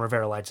know Ron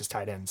Rivera likes his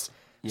tight ends.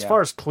 As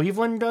far as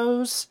Cleveland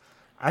goes,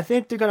 I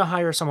think they're going to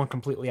hire someone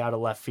completely out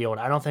of left field.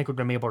 I don't think we're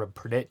going to be able to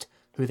predict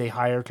who they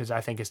hire because I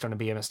think it's going to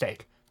be a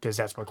mistake. Because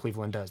that's what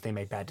Cleveland does. They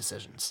make bad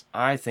decisions.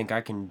 I think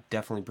I can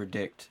definitely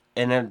predict.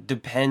 And it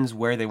depends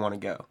where they want to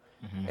go.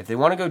 If they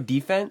want to go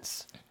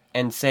defense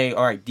and say,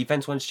 all right,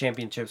 defense wins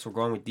championships, we're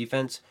going with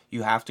defense,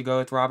 you have to go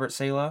with Robert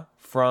Saleh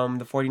from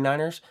the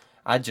 49ers.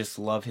 I just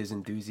love his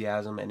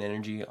enthusiasm and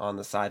energy on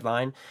the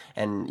sideline.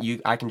 And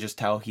I can just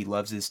tell he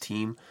loves his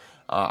team.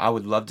 I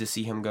would love to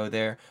see him go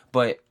there.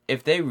 But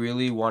if they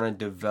really want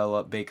to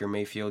develop Baker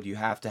Mayfield, you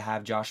have to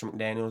have Josh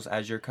McDaniels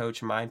as your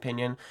coach, in my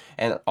opinion.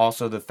 And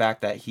also the fact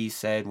that he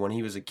said when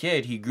he was a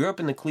kid, he grew up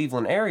in the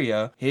Cleveland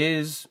area.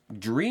 His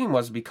dream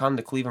was to become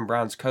the Cleveland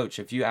Browns coach.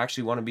 If you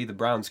actually want to be the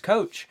Browns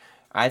coach,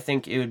 I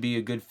think it would be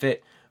a good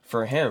fit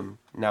for him.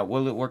 Now,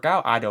 will it work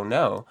out? I don't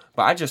know.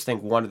 But I just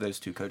think one of those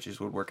two coaches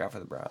would work out for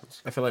the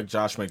Browns. I feel like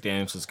Josh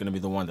McDaniels is going to be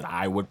the one that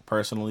I would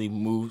personally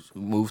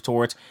move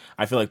towards.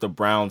 I feel like the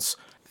Browns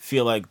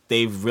feel like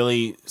they've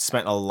really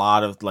spent a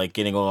lot of like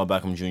getting Odell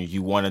Beckham Jr.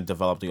 You want to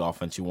develop the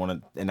offense. You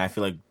want to, and I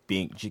feel like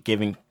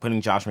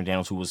putting Josh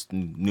McDaniels, who was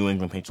New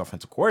England Patriots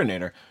offensive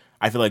coordinator,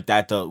 I feel like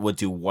that would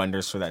do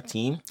wonders for that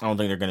team. I don't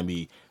think they're going to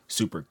be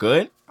super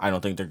good. I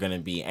don't think they're going to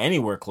be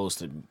anywhere close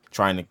to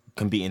trying to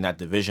compete in that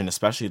division,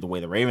 especially the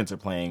way the Ravens are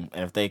playing.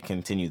 And if they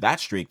continue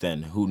that streak,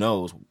 then who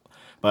knows?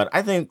 But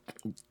I think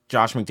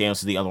Josh McDaniels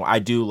is the other one. I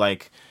do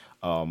like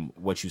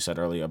what you said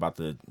earlier about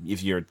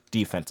if you're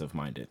defensive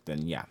minded,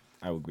 then yeah,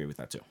 I would agree with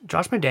that too.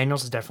 Josh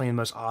McDaniels is definitely the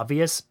most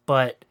obvious,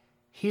 but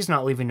he's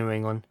not leaving New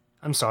England.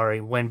 I'm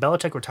sorry. When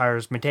Belichick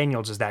retires,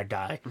 McDaniels is that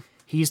guy.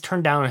 He's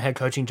turned down head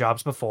coaching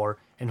jobs before,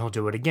 and he'll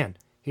do it again.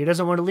 He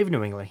doesn't want to leave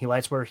New England. He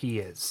likes where he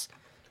is.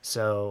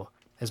 So,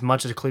 as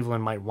much as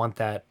Cleveland might want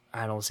that,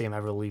 I don't see him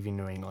ever leaving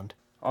New England.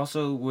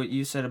 Also, what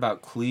you said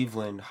about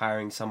Cleveland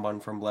hiring someone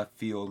from left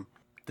field.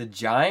 The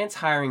Giants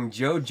hiring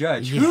Joe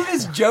Judge. Yeah. Who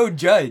is Joe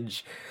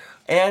Judge?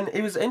 And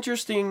it was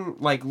interesting,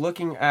 like,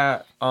 looking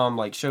at,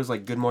 like, shows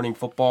like Good Morning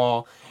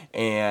Football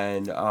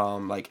and,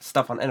 like,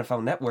 stuff on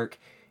NFL Network.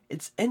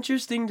 It's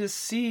interesting to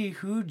see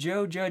who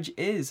Joe Judge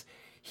is.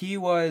 He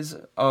was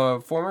a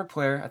former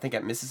player, I think,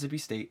 at Mississippi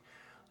State.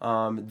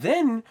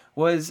 Then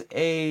was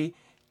a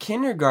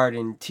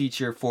kindergarten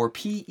teacher for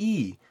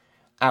PE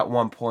at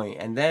one point.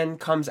 And then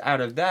comes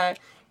out of that,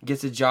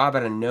 gets a job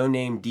at a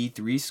no-name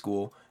D3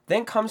 school.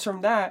 Then comes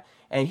from that,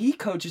 and he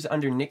coaches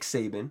under Nick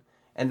Saban.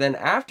 And then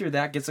after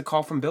that, gets a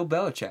call from Bill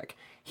Belichick.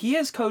 He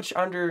has coached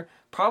under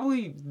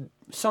probably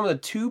some of the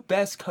two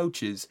best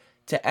coaches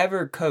to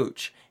ever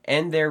coach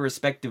in their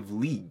respective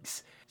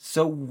leagues.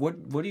 So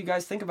what do you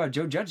guys think about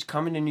Joe Judge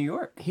coming to New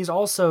York? He's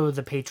also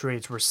the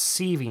Patriots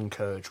receiving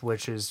coach,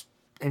 which is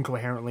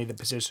incoherently the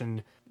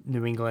position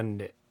New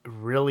England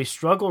really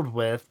struggled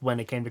with when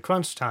it came to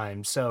crunch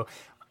time. So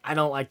I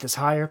don't like this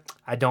hire.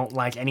 I don't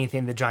like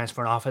anything the Giants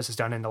front office has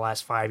done in the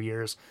last 5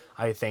 years.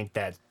 I think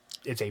that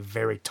it's a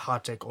very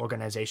toxic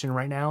organization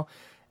right now.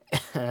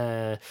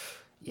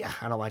 Yeah,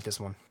 I don't like this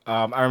one.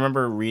 I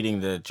remember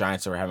reading the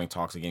Giants were having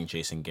talks of getting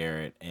Jason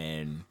Garrett,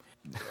 and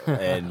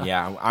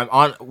yeah,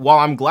 While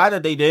I'm glad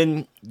that they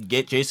didn't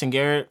get Jason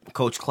Garrett,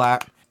 Coach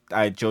Clapp,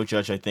 Joe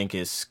Judge, I think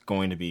is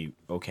going to be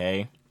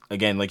okay.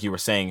 Again, like you were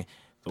saying,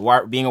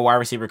 being a wide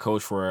receiver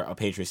coach for a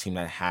Patriots team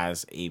that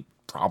has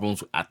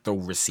problems at the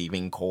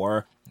receiving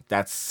core,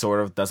 that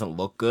sort of doesn't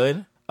look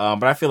good.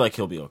 But I feel like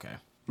he'll be okay.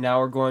 Now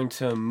we're going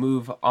to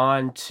move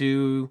on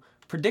to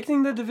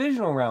predicting the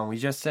divisional round. We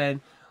just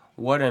said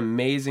what an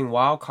amazing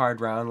wild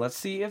card round. Let's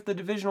see if the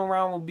divisional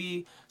round will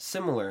be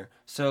similar.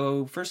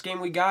 So first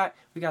game we got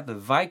the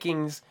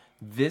Vikings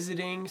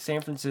visiting San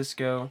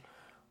Francisco.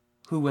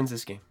 Who wins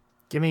this game?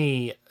 Give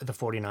me the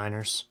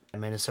 49ers.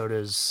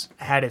 Minnesota's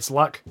had its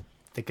luck. I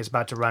think it's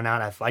about to run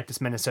out. I like this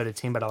Minnesota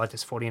team, but I like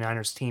this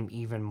 49ers team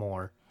even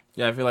more.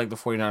 Yeah, I feel like the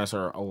 49ers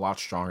are a lot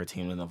stronger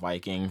team than the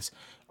Vikings.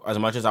 As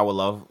much as I would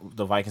love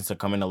the Vikings to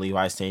come into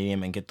Levi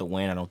Stadium and get the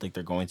win, I don't think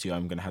they're going to.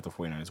 I'm going to have the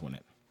 49ers win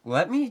it.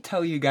 Let me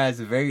tell you guys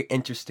a very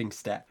interesting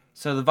stat.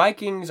 So the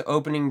Vikings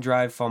opening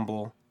drive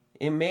fumble,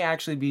 it may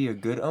actually be a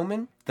good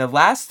omen. The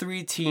last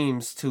 3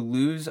 teams to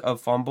lose a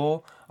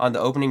fumble on the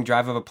opening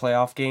drive of a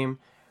playoff game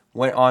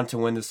went on to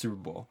win the Super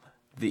Bowl.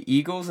 The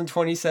Eagles in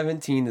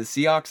 2017, the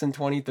Seahawks in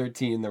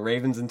 2013, the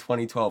Ravens in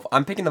 2012.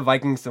 I'm picking the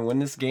Vikings to win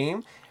this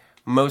game,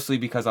 mostly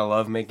because I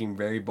love making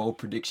very bold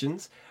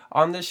predictions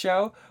on this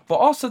show. But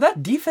also,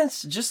 that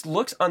defense just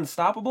looks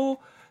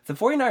unstoppable. The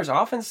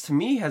 49ers offense, to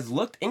me, has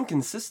looked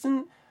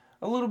inconsistent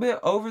a little bit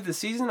over the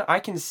season.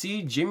 I can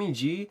see Jimmy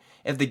G.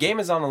 If the game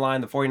is on the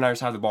line, the 49ers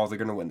have the ball, they're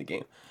going to win the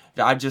game.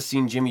 I've just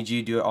seen Jimmy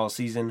G do it all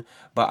season.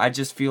 But I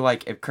just feel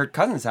like if Kirk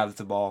Cousins has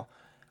the ball,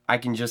 I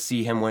can just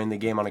see him winning the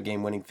game on a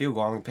game-winning field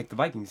goal. I'm going to pick the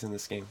Vikings in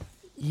this game.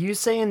 You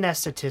saying that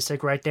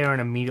statistic right there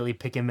and immediately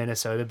picking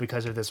Minnesota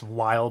because of this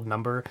wild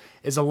number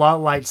is a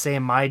lot like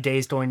saying my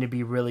day's going to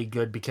be really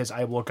good because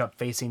I woke up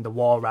facing the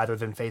wall rather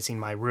than facing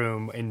my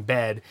room in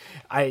bed.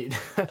 I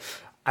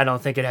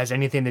don't think it has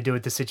anything to do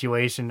with the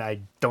situation.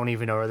 I don't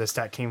even know where the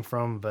stat came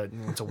from, but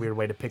it's a weird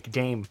way to pick a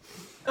game.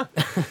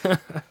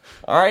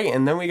 All right,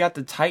 and then we got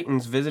the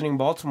Titans visiting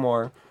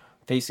Baltimore,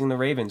 facing the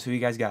Ravens. Who you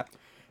guys got?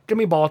 Give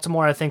me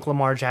Baltimore. I think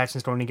Lamar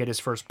Jackson's going to get his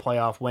first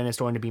playoff win. It's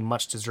going to be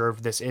much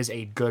deserved. This is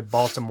a good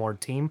Baltimore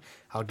team.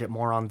 I'll get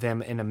more on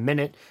them in a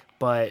minute.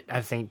 But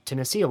I think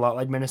Tennessee, a lot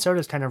like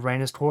Minnesota's kind of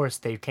ran its course.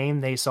 They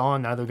came, they saw,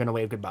 and now they're going to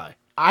wave goodbye.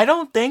 I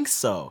don't think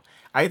so.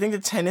 I think the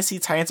Tennessee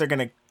Titans are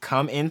going to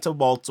come into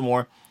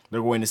Baltimore.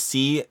 They're going to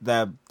see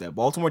the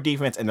Baltimore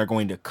defense, and they're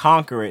going to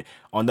conquer it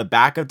on the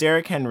back of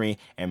Derrick Henry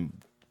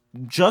and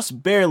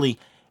just barely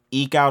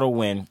eke out a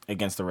win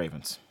against the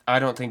Ravens. I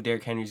don't think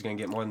Derrick Henry's going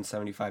to get more than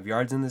 75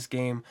 yards in this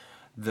game.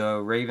 The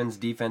Ravens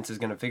defense is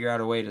going to figure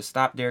out a way to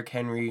stop Derrick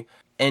Henry.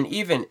 And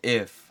even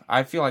if,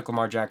 I feel like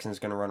Lamar Jackson is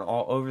going to run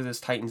all over this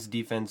Titans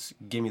defense,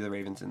 give me the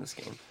Ravens in this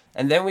game.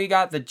 And then we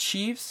got the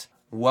Chiefs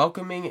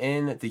welcoming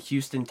in the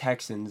Houston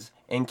Texans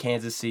in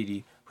Kansas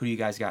City. Who do you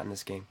guys got in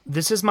this game?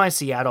 This is my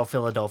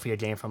Seattle-Philadelphia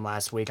game from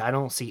last week. I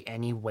don't see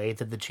any way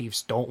that the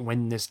Chiefs don't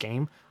win this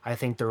game. I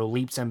think they're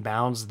leaps and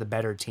bounds the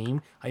better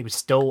team. I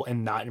still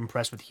am not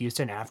impressed with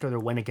Houston after their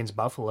win against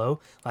Buffalo.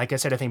 Like I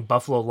said, I think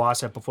Buffalo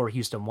lost it before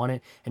Houston won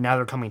it, and now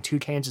they're coming to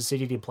Kansas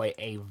City to play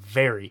a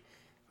very,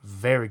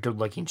 very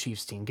good-looking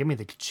Chiefs team. Give me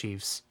the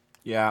Chiefs.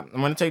 Yeah,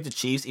 I'm going to take the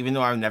Chiefs, even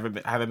though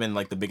haven't been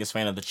like the biggest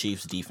fan of the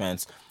Chiefs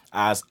defense,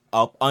 as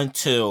up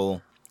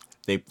until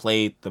they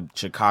played the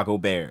Chicago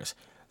Bears.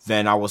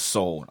 Then I was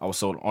sold. I was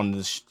sold on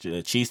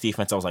the Chiefs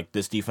defense. I was like,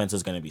 this defense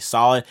is going to be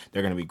solid.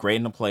 They're going to be great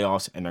in the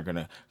playoffs, and they're going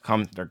to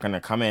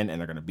come in and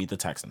they're going to beat the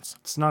Texans.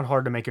 It's not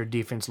hard to make your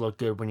defense look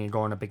good when you're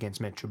going up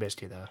against Mitch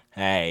Trubisky, though.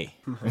 Hey.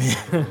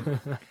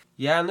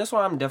 Yeah, and this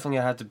one I'm definitely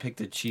going to have to pick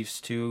the Chiefs,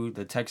 too.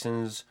 The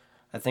Texans,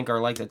 I think, are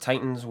like the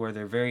Titans, where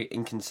they're very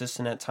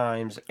inconsistent at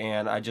times,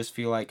 and I just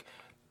feel like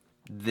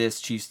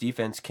this Chiefs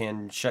defense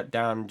can shut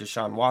down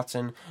Deshaun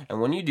Watson, and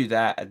when you do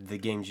that, the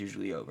game's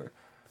usually over.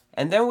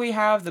 And then we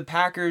have the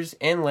Packers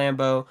in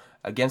Lambeau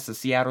against the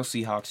Seattle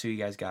Seahawks. Who you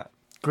guys got?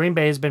 Green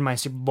Bay has been my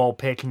Super Bowl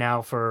pick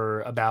now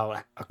for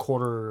about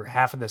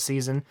half of the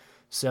season,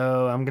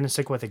 so I'm going to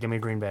stick with it. Give me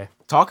Green Bay.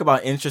 Talk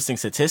about interesting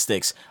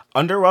statistics.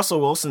 Under Russell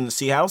Wilson, the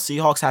Seattle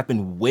Seahawks have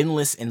been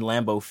winless in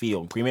Lambeau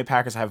Field. Green Bay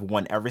Packers have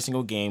won every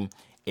single game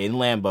in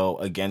Lambeau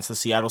against the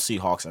Seattle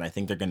Seahawks, and I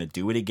think they're going to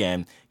do it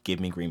again.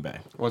 Give me Green Bay.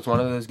 Was one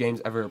of those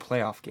games ever a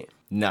playoff game?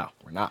 No,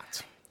 we're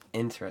not.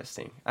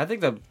 Interesting. I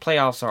think the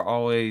playoffs are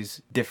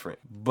always different,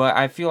 but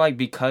I feel like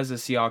because the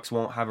Seahawks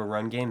won't have a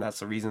run game, that's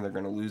the reason they're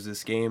going to lose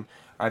this game.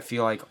 I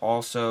feel like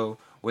also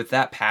with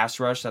that pass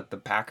rush that the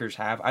Packers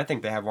have, I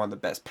think they have one of the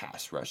best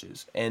pass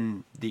rushes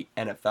in the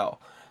NFL.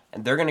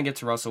 And they're going to get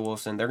to Russell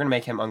Wilson. They're going to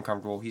make him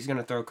uncomfortable. He's going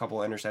to throw a couple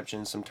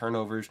interceptions, some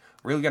turnovers.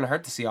 Really going to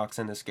hurt the Seahawks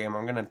in this game.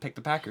 I'm going to pick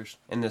the Packers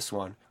in this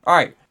one. All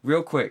right,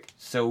 real quick.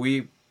 So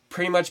we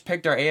pretty much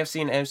picked our AFC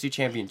and NFC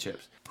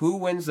championships. Who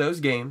wins those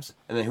games,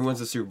 and then who wins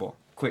the Super Bowl?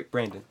 Quick,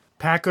 Brandon.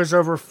 Packers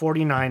over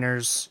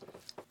 49ers,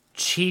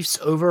 Chiefs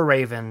over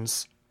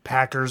Ravens,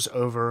 Packers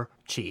over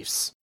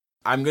Chiefs.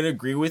 I'm going to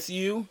agree with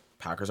you.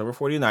 Packers over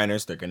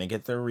 49ers. They're going to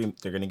get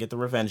the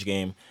revenge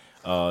game.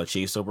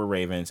 Chiefs over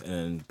Ravens, and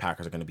then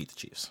Packers are going to beat the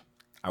Chiefs.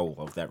 I will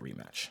love that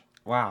rematch.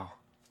 Wow.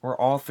 We're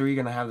all three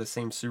going to have the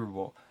same Super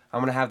Bowl.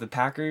 I'm going to have the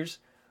Packers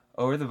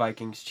over the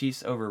Vikings,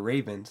 Chiefs over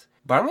Ravens.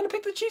 But I'm going to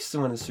pick the Chiefs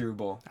to win the Super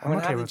Bowl. I'm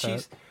going to have the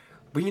Chiefs. That.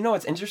 But you know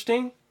what's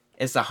interesting?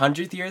 It's the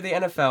 100th year of the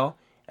NFL.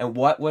 And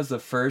what was the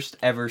first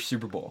ever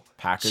Super Bowl?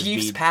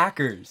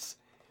 Chiefs-Packers.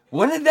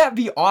 Wouldn't that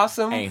be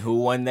awesome? And who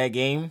won that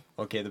game?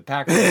 Okay, the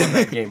Packers won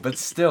that game. But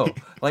still,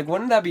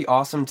 wouldn't that be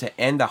awesome to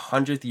end the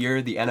 100th year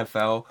of the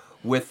NFL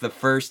with the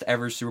first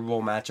ever Super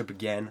Bowl matchup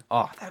again?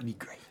 Oh, that'd be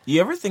great.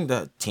 You ever think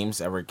that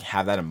teams ever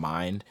have that in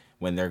mind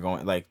when they're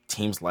going, like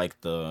teams like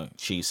the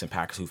Chiefs and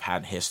Packers who've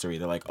had history?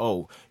 They're like,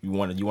 oh, you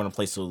want to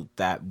play so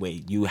that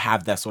way you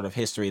have that sort of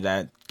history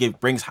that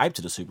brings hype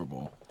to the Super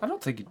Bowl. I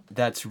don't think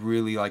that's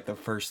really like the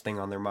first thing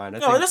on their mind.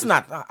 No, that's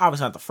not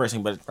obviously not the first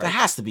thing, but that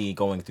has to be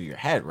going through your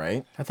head,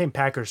 right? I think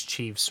Packers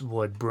Chiefs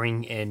would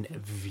bring in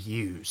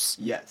views.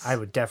 Yes. I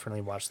would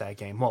definitely watch that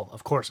game. Well,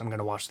 of course, I'm going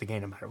to watch the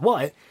game no matter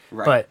what,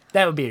 Right. but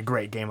that would be a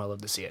great game. I'd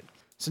love to see it.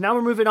 So now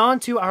we're moving on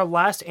to our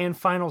last and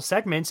final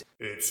segment.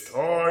 It's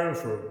time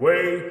for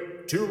way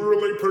too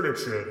early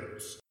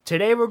predictions.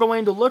 Today we're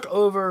going to look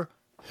over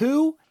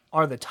who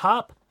are the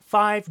top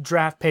 5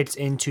 draft picks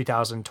in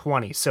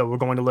 2020. So we're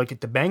going to look at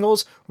the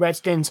Bengals,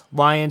 Redskins,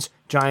 Lions,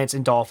 Giants,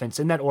 and Dolphins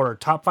in that order.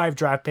 Top 5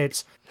 draft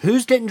picks.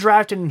 Who's getting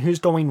drafted and who's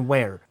going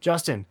where?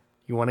 Justin,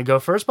 you want to go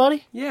first,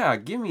 buddy? Yeah,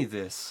 give me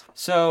this.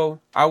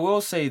 So I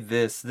will say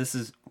this. This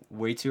is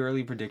way too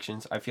early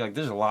predictions. I feel like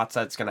there's lots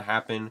that's going to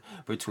happen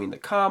between the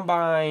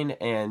combine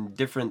and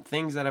different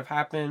things that have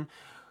happened.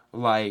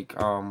 Like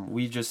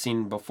we've just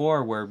seen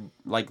before where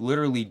like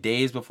literally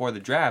days before the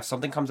draft,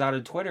 something comes out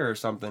of Twitter or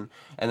something,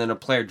 and then a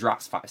player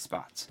drops 5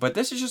 spots. But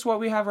this is just what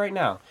we have right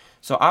now.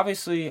 So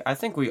obviously, I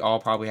think we all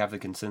probably have the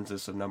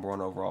consensus of number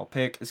 1 overall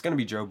pick. It's going to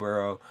be Joe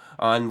Burrow,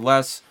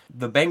 unless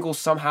the Bengals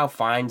somehow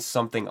find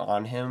something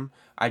on him.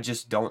 I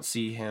just don't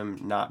see him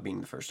not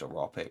being the first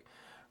overall pick.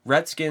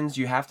 Redskins,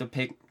 you have to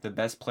pick the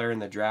best player in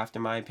the draft,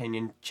 in my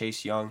opinion,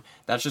 Chase Young.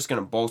 That's just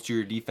going to bolster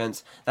your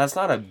defense. That's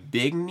not a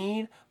big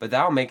need, but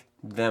that'll make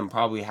them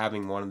probably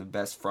having one of the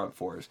best front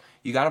fours.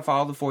 You got to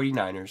follow the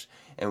 49ers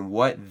and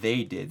what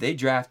they did. They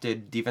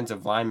drafted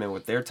defensive linemen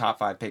with their top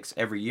 5 picks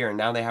every year, and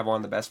now they have one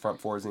of the best front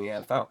fours in the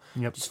NFL.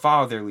 Yep. Just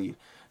follow their lead.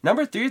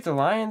 Number 3 is the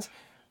Lions.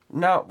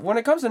 Now, when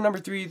it comes to number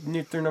 3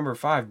 through number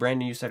 5,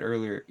 Brandon, you said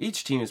earlier,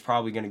 each team is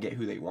probably going to get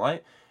who they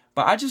want.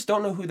 But I just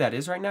don't know who that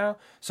is right now.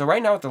 So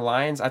right now with the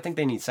Lions, I think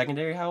they need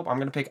secondary help. I'm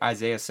going to pick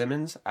Isaiah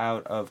Simmons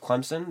out of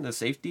Clemson, the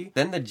safety.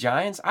 Then the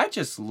Giants, I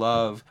just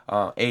love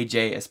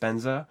AJ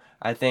Espenza.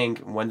 I think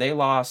when they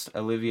lost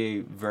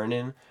Olivier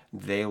Vernon,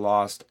 they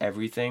lost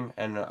everything.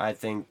 And I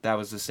think that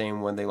was the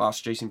same when they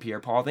lost Jason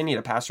Pierre-Paul. They need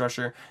a pass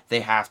rusher.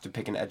 They have to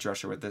pick an edge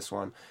rusher with this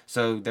one.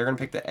 So they're going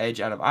to pick the edge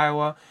out of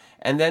Iowa.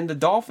 And then the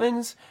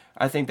Dolphins,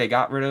 I think they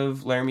got rid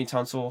of Laramie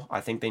Tunsil.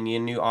 I think they need a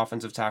new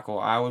offensive tackle.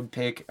 I would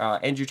pick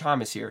Andrew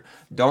Thomas here.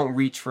 Don't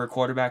reach for a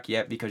quarterback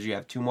yet because you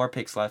have 2 more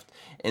picks left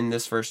in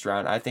this first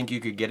round. I think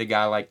you could get a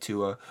guy like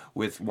Tua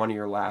with one of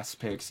your last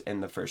picks in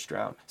the first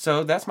round.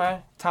 So that's my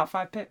top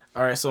 5 pick.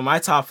 All right, so my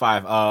top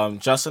 5.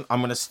 Justin,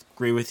 I'm going to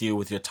agree with you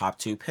with your top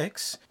 2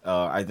 picks.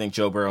 I think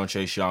Joe Burrow and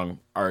Chase Young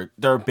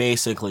they're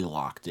basically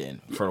locked in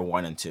for the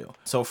 1 and 2.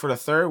 So for the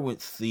third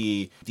with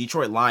the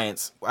Detroit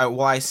Lions,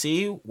 I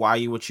see why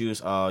you would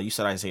choose. You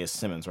said Isaiah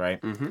Simmons,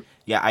 right? Mm-hmm.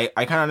 Yeah, I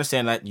kind of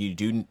understand that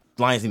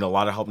Lions need a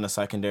lot of help in the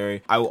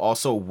secondary. I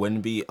also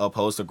wouldn't be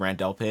opposed to Grant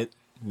Delpit,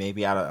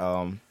 maybe out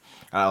of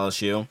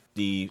LSU.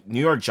 The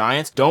New York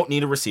Giants don't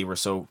need a receiver,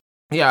 so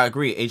yeah, I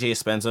agree. AJ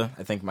Espenza,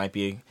 I think, might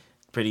be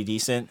pretty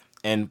decent.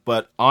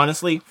 But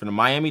honestly, for the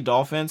Miami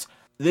Dolphins,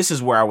 this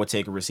is where I would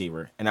take a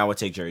receiver, and I would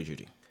take Jerry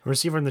Jeudy.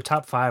 Receiver in the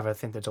top 5, I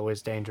think that's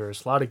always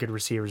dangerous. A lot of good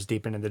receivers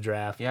deep into the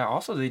draft. Yeah,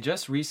 also they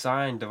just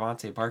re-signed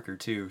Devontae Parker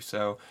too.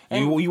 So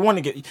you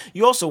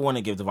also want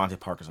to give Devontae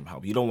Parker some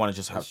help. You don't want to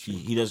just have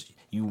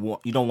you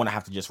don't want to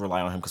have to just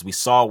rely on him because we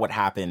saw what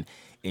happened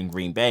in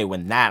Green Bay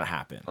when that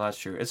happened. Well, that's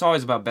true. It's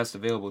always about best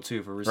available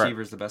too. For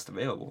receivers, right. The best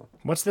available.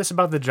 What's this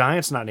about the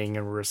Giants not needing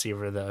a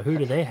receiver though? Who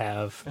do they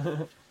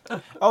have?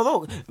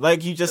 Although,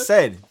 like you just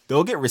said,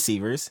 they'll get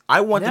receivers.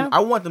 I want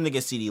them to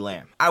get CeeDee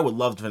Lamb. I would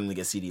love for them to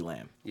get CeeDee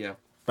Lamb. Yeah.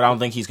 But I don't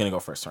think he's going to go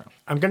first round.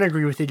 I'm going to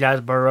agree with you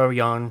guys. Burrow,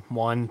 Young,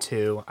 1,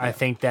 2. Yeah. I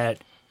think that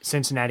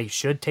Cincinnati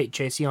should take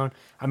Chase Young.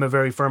 I'm a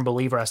very firm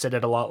believer. I said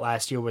it a lot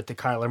last year with the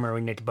Kyler Murray,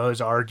 Nick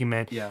Bosa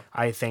argument. Yeah.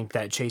 I think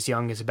that Chase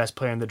Young is the best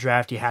player in the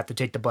draft. You have to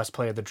take the best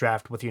player of the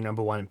draft with your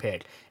number 1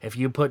 pick. If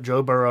you put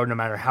Joe Burrow, no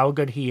matter how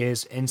good he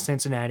is in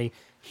Cincinnati,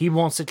 he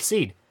won't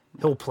succeed.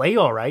 He'll play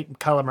all right.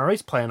 Kyler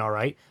Murray's playing all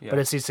right. Yeah. But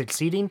is he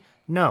succeeding?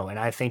 No, and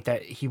I think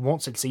that he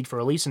won't succeed for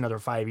at least another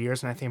 5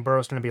 years, and I think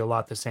Burrow's going to be a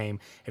lot the same.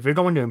 If you're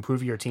going to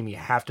improve your team, you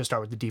have to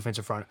start with the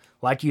defensive front.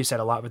 Like you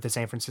said, a lot with the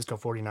San Francisco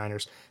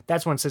 49ers.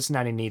 That's what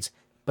Cincinnati needs,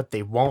 but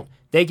they won't.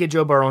 They get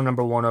Joe Burrow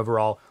number 1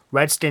 overall.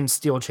 Redskins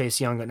steal Chase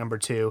Young at number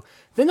 2.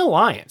 Then the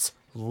Lions.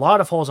 A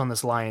lot of holes on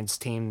this Lions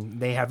team.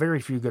 They have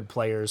very few good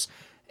players,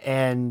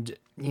 and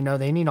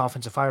they need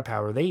offensive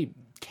firepower. They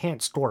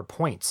can't score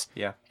points.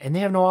 Yeah. And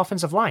they have no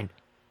offensive line.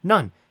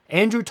 None.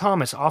 Andrew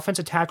Thomas,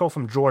 offensive tackle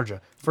from Georgia,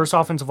 first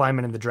offensive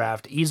lineman in the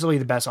draft, easily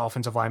the best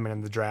offensive lineman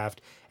in the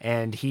draft,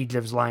 and he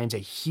gives Lions a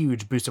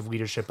huge boost of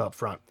leadership up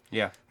front.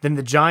 Yeah. Then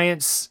the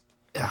Giants,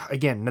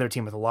 again, another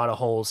team with a lot of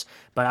holes,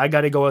 but I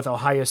got to go with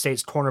Ohio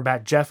State's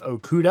cornerback Jeff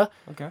Okudah.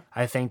 Okay.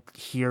 I think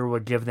here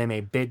would give them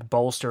a big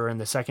bolster in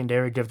the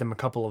secondary, give them a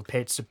couple of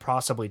picks to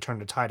possibly turn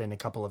the tide in a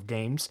couple of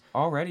games.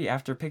 Already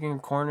after picking a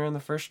corner in the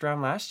first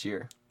round last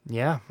year.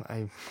 Yeah,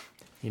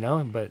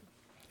 but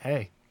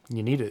hey,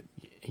 you need it.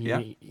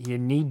 You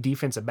need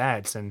defensive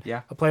backs, and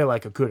Yeah. a player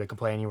like Okudah can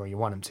play anywhere you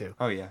want him to.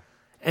 Oh, yeah.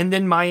 And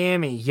then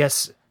Miami,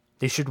 yes,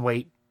 they should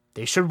wait.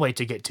 They should wait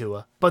to get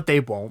Tua, but they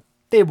won't.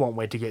 They won't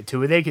wait to get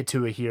Tua. They get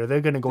Tua here.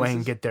 They're going to go ahead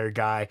and get their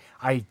guy.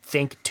 I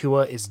think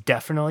Tua is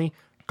definitely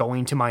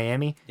going to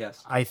Miami.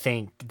 Yes. I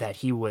think that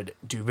he would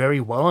do very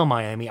well in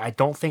Miami. I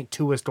don't think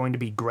Tua is going to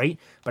be great,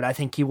 but I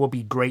think he will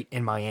be great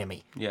in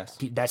Miami. Yes.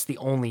 That's the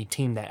only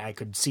team that I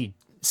could see.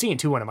 Seeing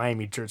Tua in a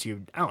Miami jersey,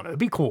 I don't know, it'd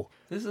be cool.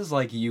 This is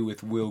like you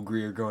with Will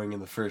Greer going in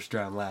the first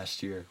round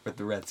last year with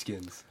the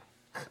Redskins.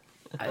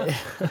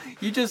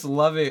 You just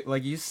love it.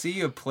 Like, you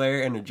see a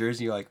player in a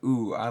jersey, you're like,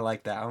 ooh, I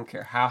like that. I don't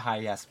care how high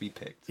he has to be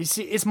picked. You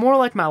see, it's more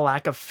like my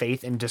lack of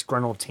faith in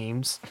disgruntled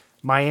teams.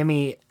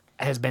 Miami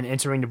has been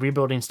entering the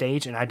rebuilding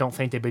stage, and I don't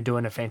think they've been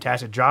doing a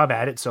fantastic job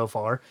at it so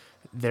far.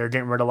 They're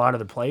getting rid of a lot of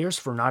the players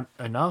for not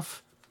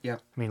enough. Yeah.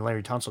 I mean,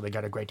 Larry Tunsil, they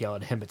got a great deal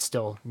out of him, but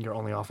still, your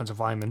only offensive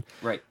lineman.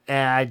 Right.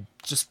 And I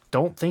just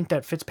don't think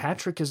that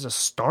Fitzpatrick is a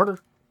starter.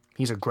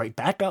 He's a great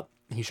backup.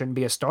 He shouldn't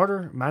be a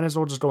starter. Might as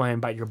well just go ahead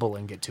and bite your bullet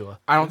and get Tua.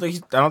 I don't think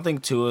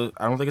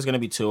it's gonna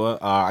be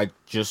Tua.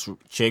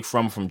 Jake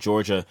Fromm from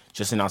Georgia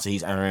just announced that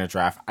he's entering a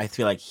draft. I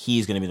feel like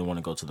he's gonna be the one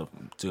to go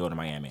to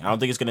Miami. I don't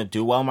think it's gonna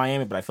do well in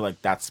Miami, but I feel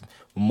like that's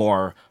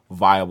more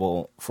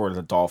viable for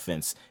the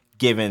Dolphins,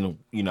 given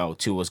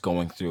Tua's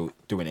going through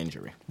an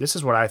injury. This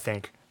is what I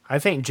think. I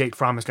think Jake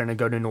Fromm is going to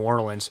go to New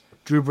Orleans.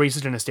 Drew Brees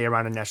is going to stay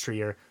around an extra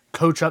year,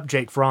 coach up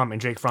Jake Fromm,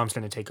 and Jake Fromm's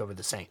going to take over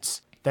the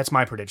Saints. That's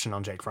my prediction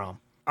on Jake Fromm.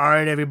 All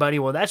right, everybody.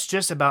 Well, that's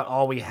just about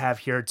all we have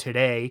here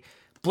today.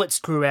 Blitz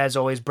crew, as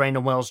always,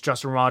 Brandon Wells,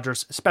 Justin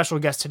Rogers. Special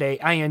guest today,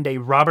 Ayende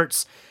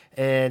Roberts.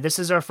 This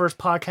is our first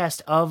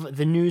podcast of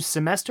the new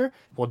semester.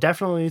 We'll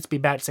definitely be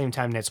back same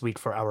time next week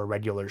for our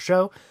regular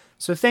show.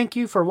 So thank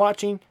you for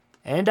watching.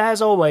 And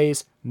as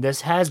always,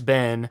 this has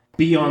been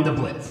Beyond the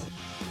Blitz.